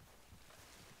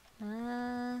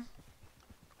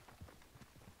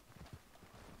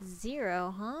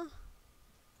 Zero, huh?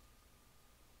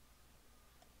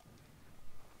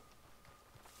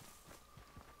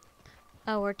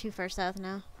 Oh, we're too far south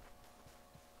now.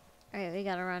 Alright, we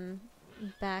gotta run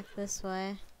back this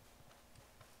way.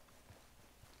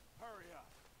 Hurry up.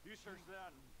 You search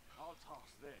that and I'll toss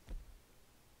this.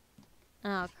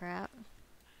 Oh, crap.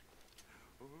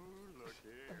 Ooh, look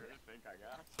here. Think I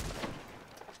got you.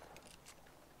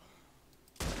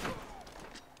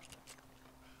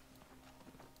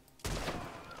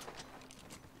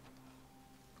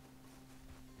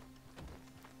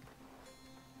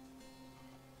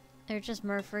 They're just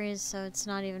Murphys, so it's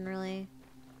not even really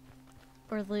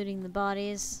worth looting the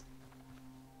bodies.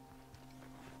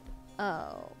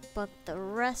 Oh, but the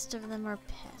rest of them are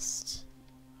pissed.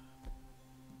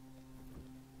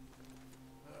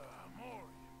 Maury,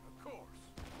 of course.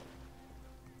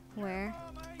 Where?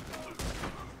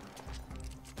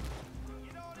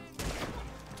 Get on in there.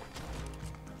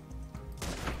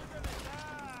 You're gonna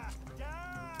die.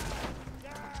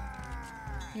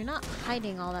 Die. You're not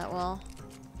hiding all that well.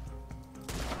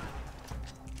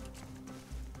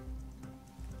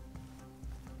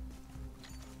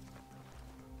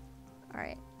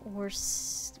 Alright, we're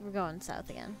going south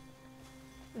again.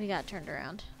 We got turned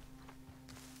around.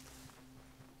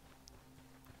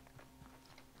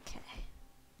 Okay.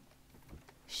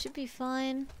 Should be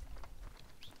fine.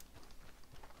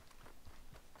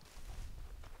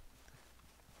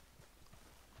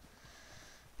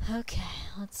 Okay,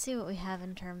 let's see what we have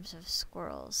in terms of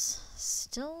squirrels.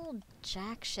 Still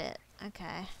jack shit.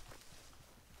 Okay.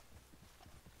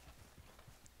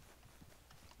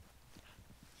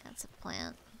 That's a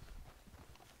plant.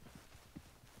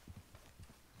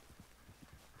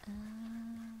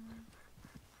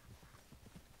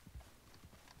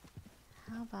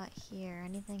 How about here?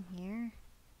 Anything here?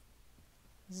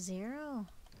 Zero?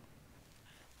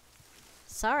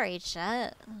 Sorry,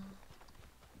 Chet.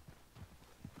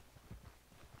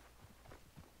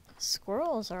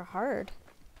 Squirrels are hard.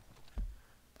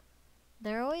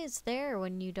 They're always there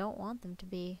when you don't want them to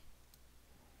be.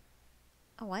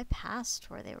 Oh, I passed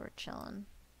where they were chilling.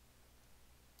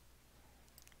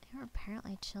 They were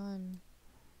apparently chilling.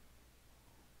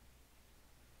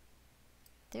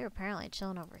 They were apparently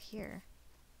chilling over here.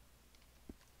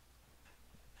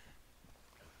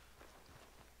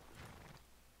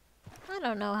 I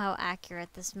don't know how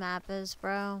accurate this map is,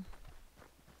 bro.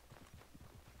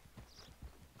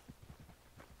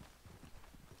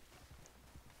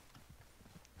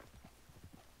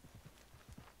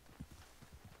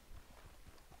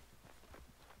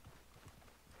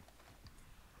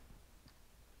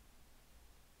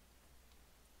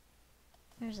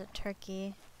 There's a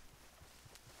turkey.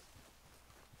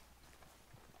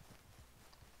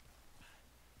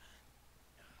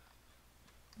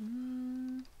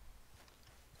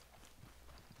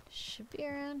 Should be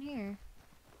around here.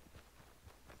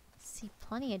 See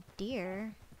plenty of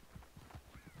deer.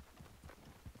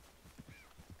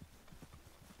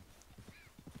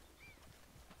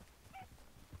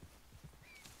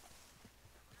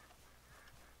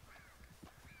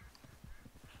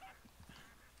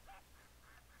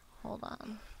 Hold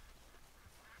on.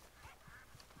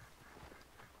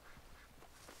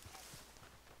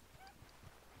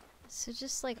 So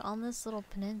just like on this little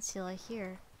peninsula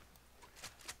here,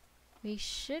 we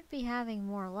should be having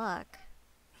more luck.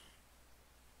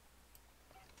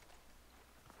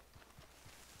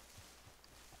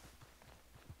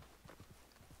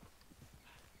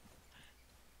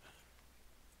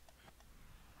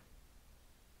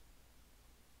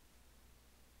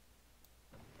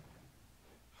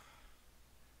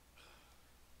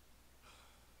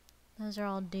 Those are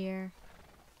all deer.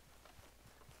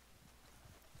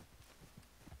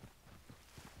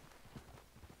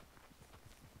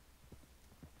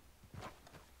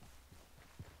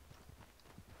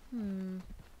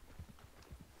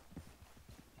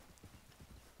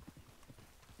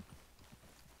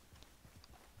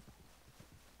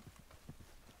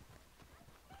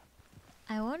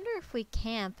 I wonder if we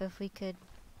camp, if we could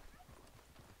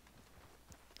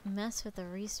mess with the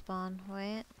respawn.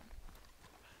 Wait.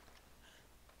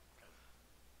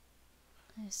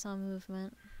 I saw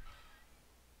movement.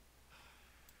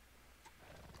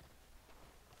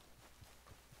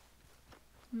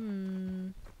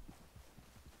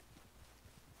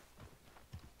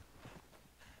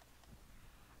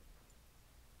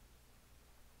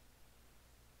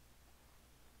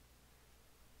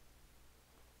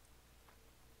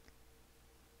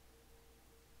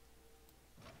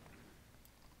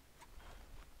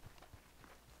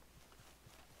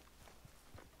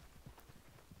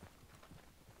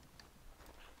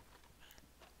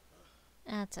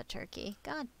 That's a turkey.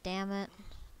 God damn it.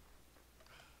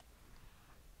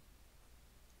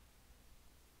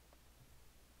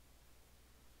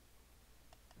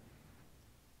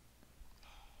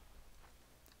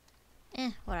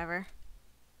 Whatever.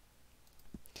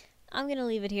 I'm gonna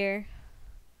leave it here.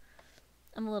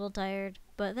 I'm a little tired,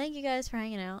 but thank you guys for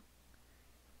hanging out.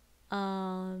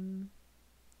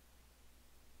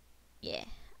 Yeah,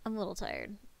 I'm a little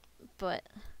tired, but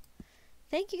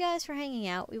thank you guys for hanging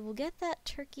out. We will get that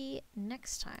turkey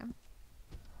next time.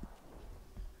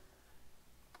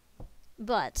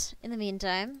 But, in the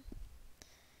meantime,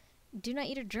 do not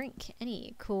eat or drink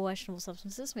any questionable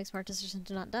substances. Make smart decisions,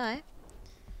 do not die.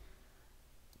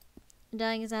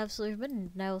 Dying is absolutely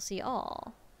forbidden, and I will see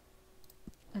all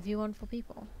of you wonderful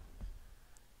people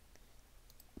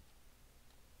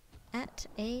at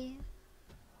a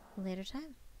later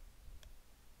time.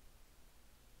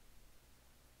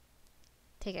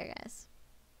 Take care, guys.